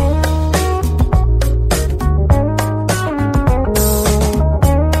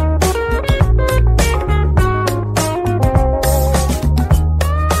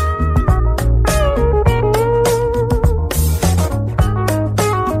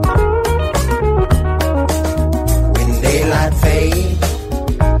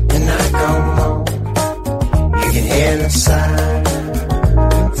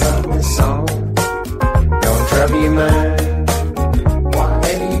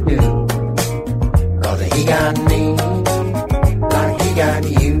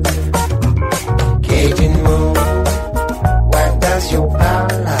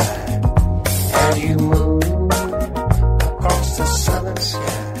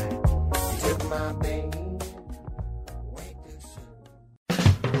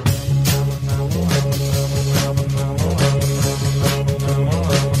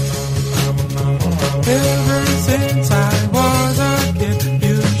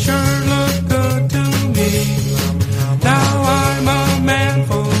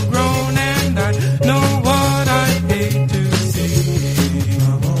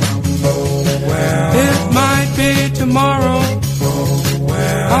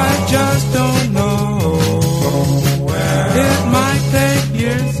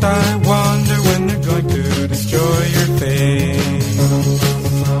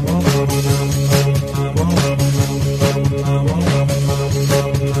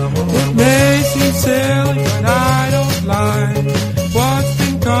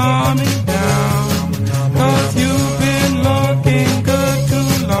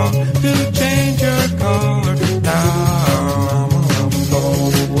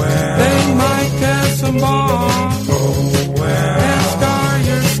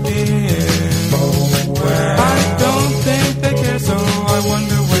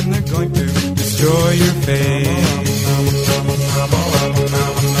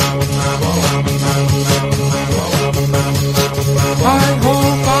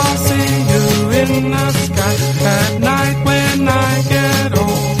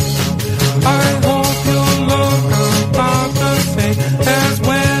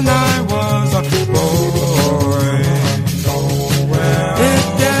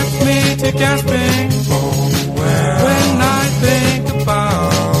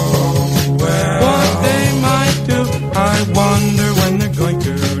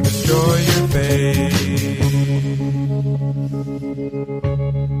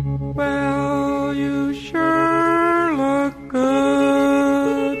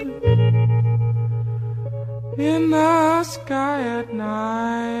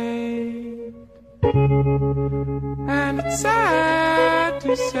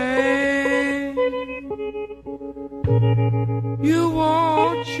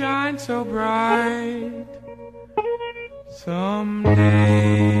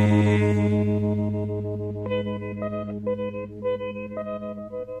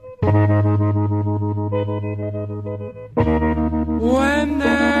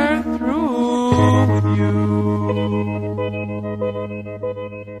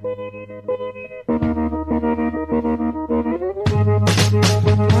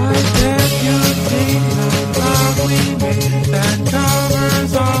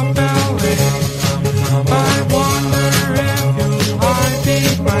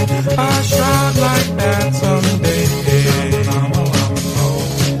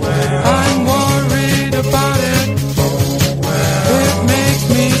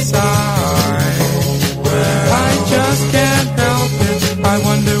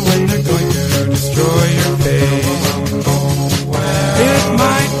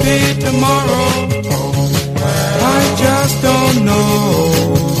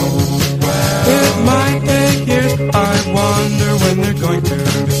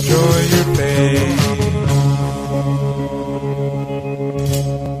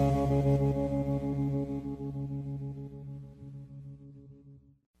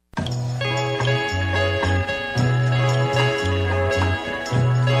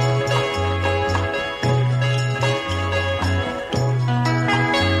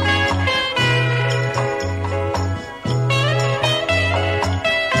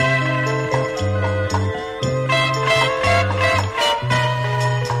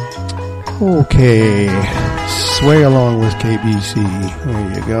 Okay, sway along with KBC.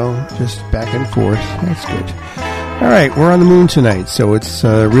 There you go, just back and forth. That's good. All right, we're on the moon tonight, so it's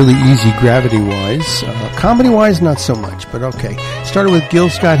really easy gravity-wise. Comedy-wise, not so much, but okay. Started with Gil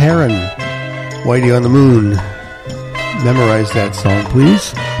Scott-Heron, Whitey on the Moon. Memorize that song,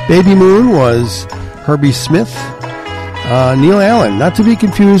 please. Baby Moon was Herbie Smith. Neil Allen, not to be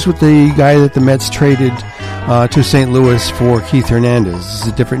confused with the guy that the Mets traded to St. Louis for Keith Hernandez. This is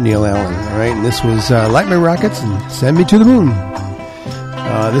a different Neil Allen, all right? And this was Light My Rockets and Send Me to the Moon.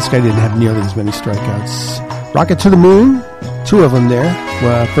 This guy didn't have nearly as many strikeouts. Rocket to the Moon, two of them there.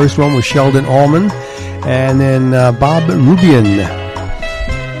 First one was Sheldon Allman, and then Bob Rubian.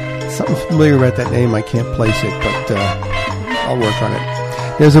 Something familiar about that name, I can't place it, but I'll work on it.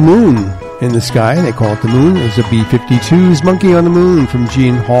 There's a moon in the sky, they call it the moon. There's a B-52's Monkey on the Moon from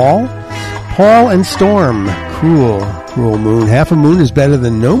Gene Hall. Paul and Storm, Cruel, Cruel Moon. Half a Moon is Better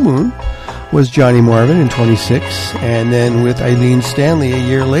Than No Moon was Johnny Marvin in 26, and then with Eileen Stanley a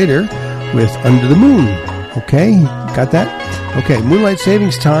year later with Under the Moon. Okay, got that? Okay, Moonlight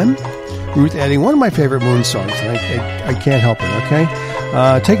Savings Time. Ruth adding one of my favorite Moon songs, and I can't help it, okay?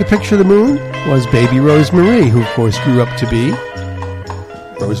 Take a Picture of the Moon was Baby Rosemarie, who of course grew up to be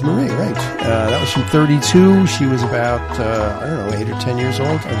Rosemarie, right. That was from 32. She was about, 8 or 10 years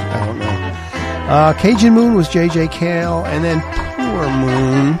old. I don't know. Cajun Moon was J.J. Cale, and then Poor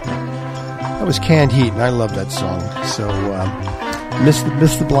Moon. That was Canned Heat, and I love that song. So, Miss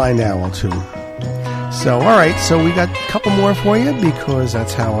the Blind Owl, too. So, all right, so we got a couple more for you because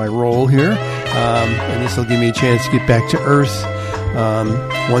that's how I roll here. And this will give me a chance to get back to Earth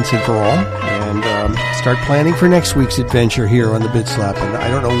once and for all and start planning for next week's adventure here on the Bit Slap. And I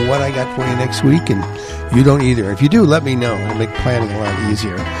don't know what I got for you next week, and you don't either. If you do, let me know. It'll make planning a lot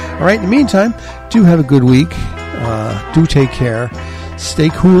easier. All right, in the meantime, do have a good week. Do take care. Stay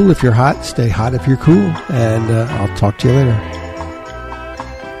cool if you're hot. Stay hot if you're cool. And I'll talk to you later.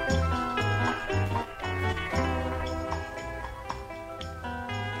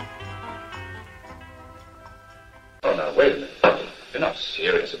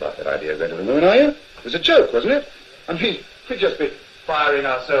 It was a joke, wasn't it? I mean, we'd just be firing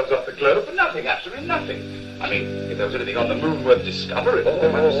ourselves off the globe for nothing, absolutely nothing. I mean, if there was anything on the moon worth discovering,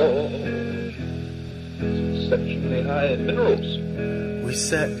 there might be some exceptionally high minerals. We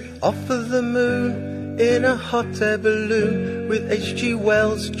set off for the moon in a hot air balloon with H.G.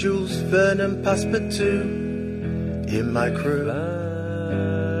 Wells, Jules Verne and Passepartout in my crew.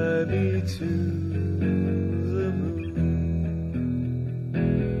 Fly me to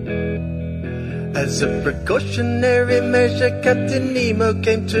as a precautionary measure, Captain Nemo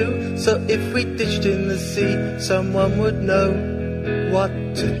came to. So if we ditched in the sea, someone would know what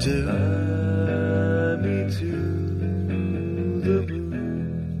to do. Fly me to the moon.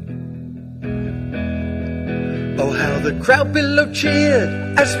 Oh, how the crowd below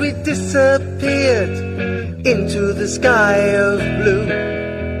cheered as we disappeared into the sky of blue.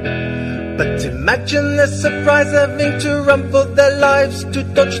 But imagine the surprise having to run for their lives to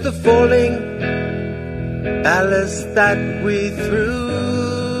dodge the falling ballast that we threw.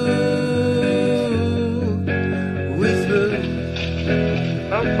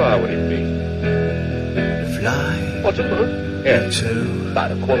 How far would it be? Fly. What's a moon? Yes. To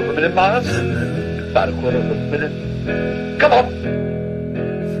about a quarter of a million miles. the moon. About a quarter of a minute. Come on.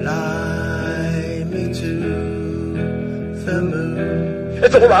 Fly me to the moon.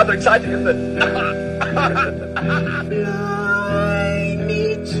 It's all rather exciting, isn't it? Fly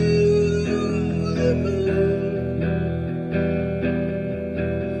me to the moon.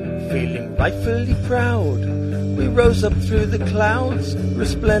 Feeling rightfully proud, we rose up through the clouds,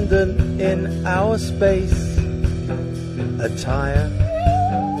 resplendent in our space attire.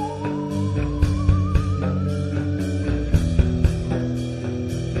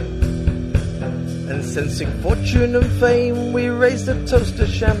 And sensing fortune and fame, we raised a toast to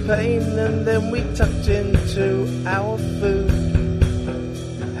champagne, and then we tucked into our food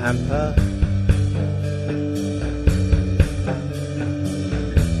hamper.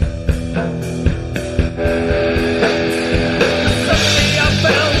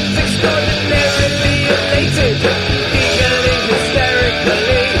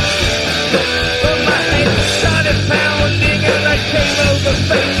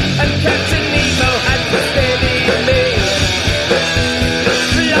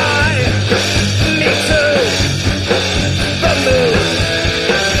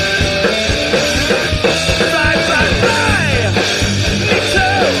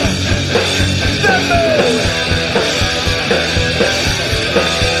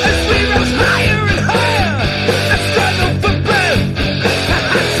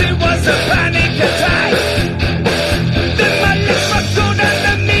 It was a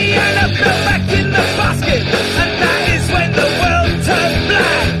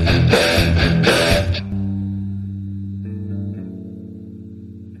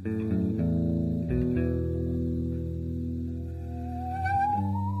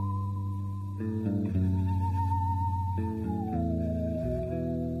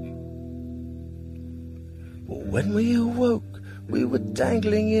When we awoke, we were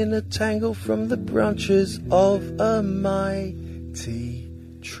dangling in a tangle from the branches of a mighty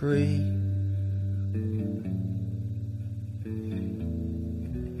tree.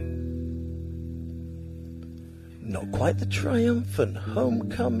 Not quite the triumphant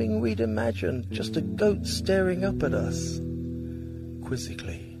homecoming we'd imagined, just a goat staring up at us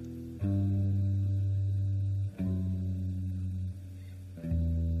quizzically.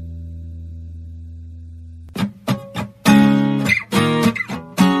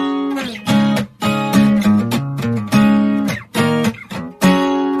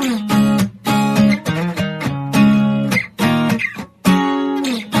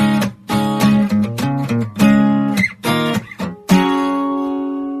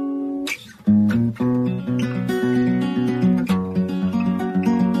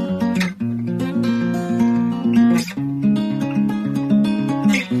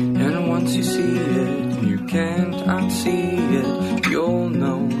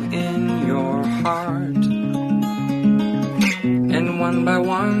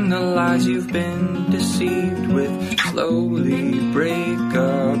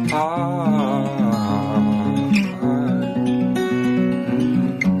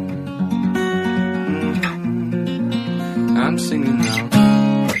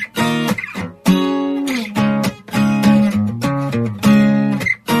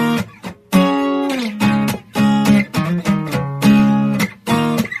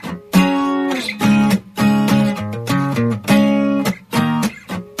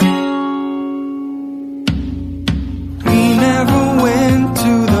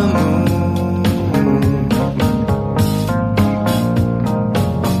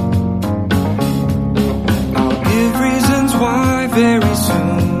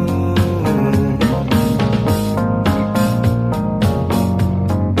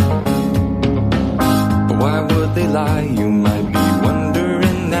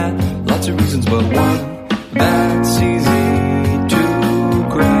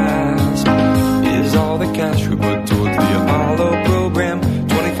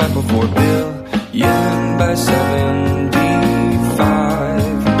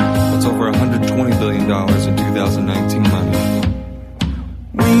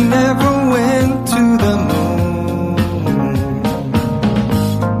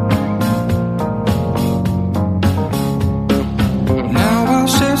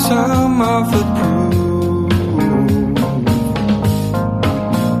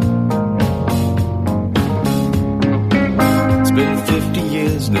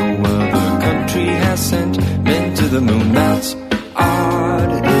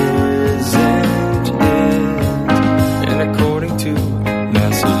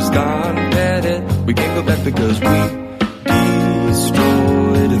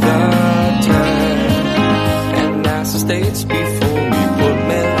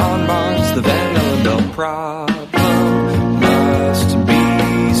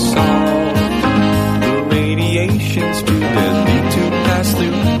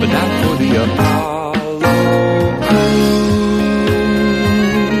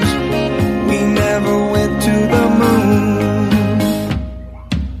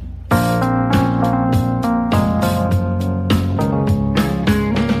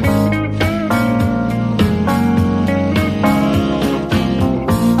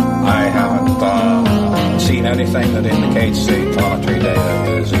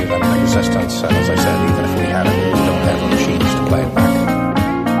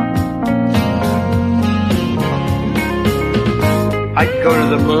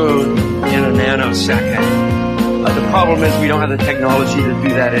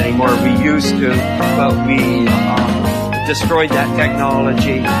 Destroyed that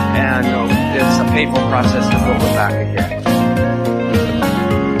technology, and it's a painful process to build it back again.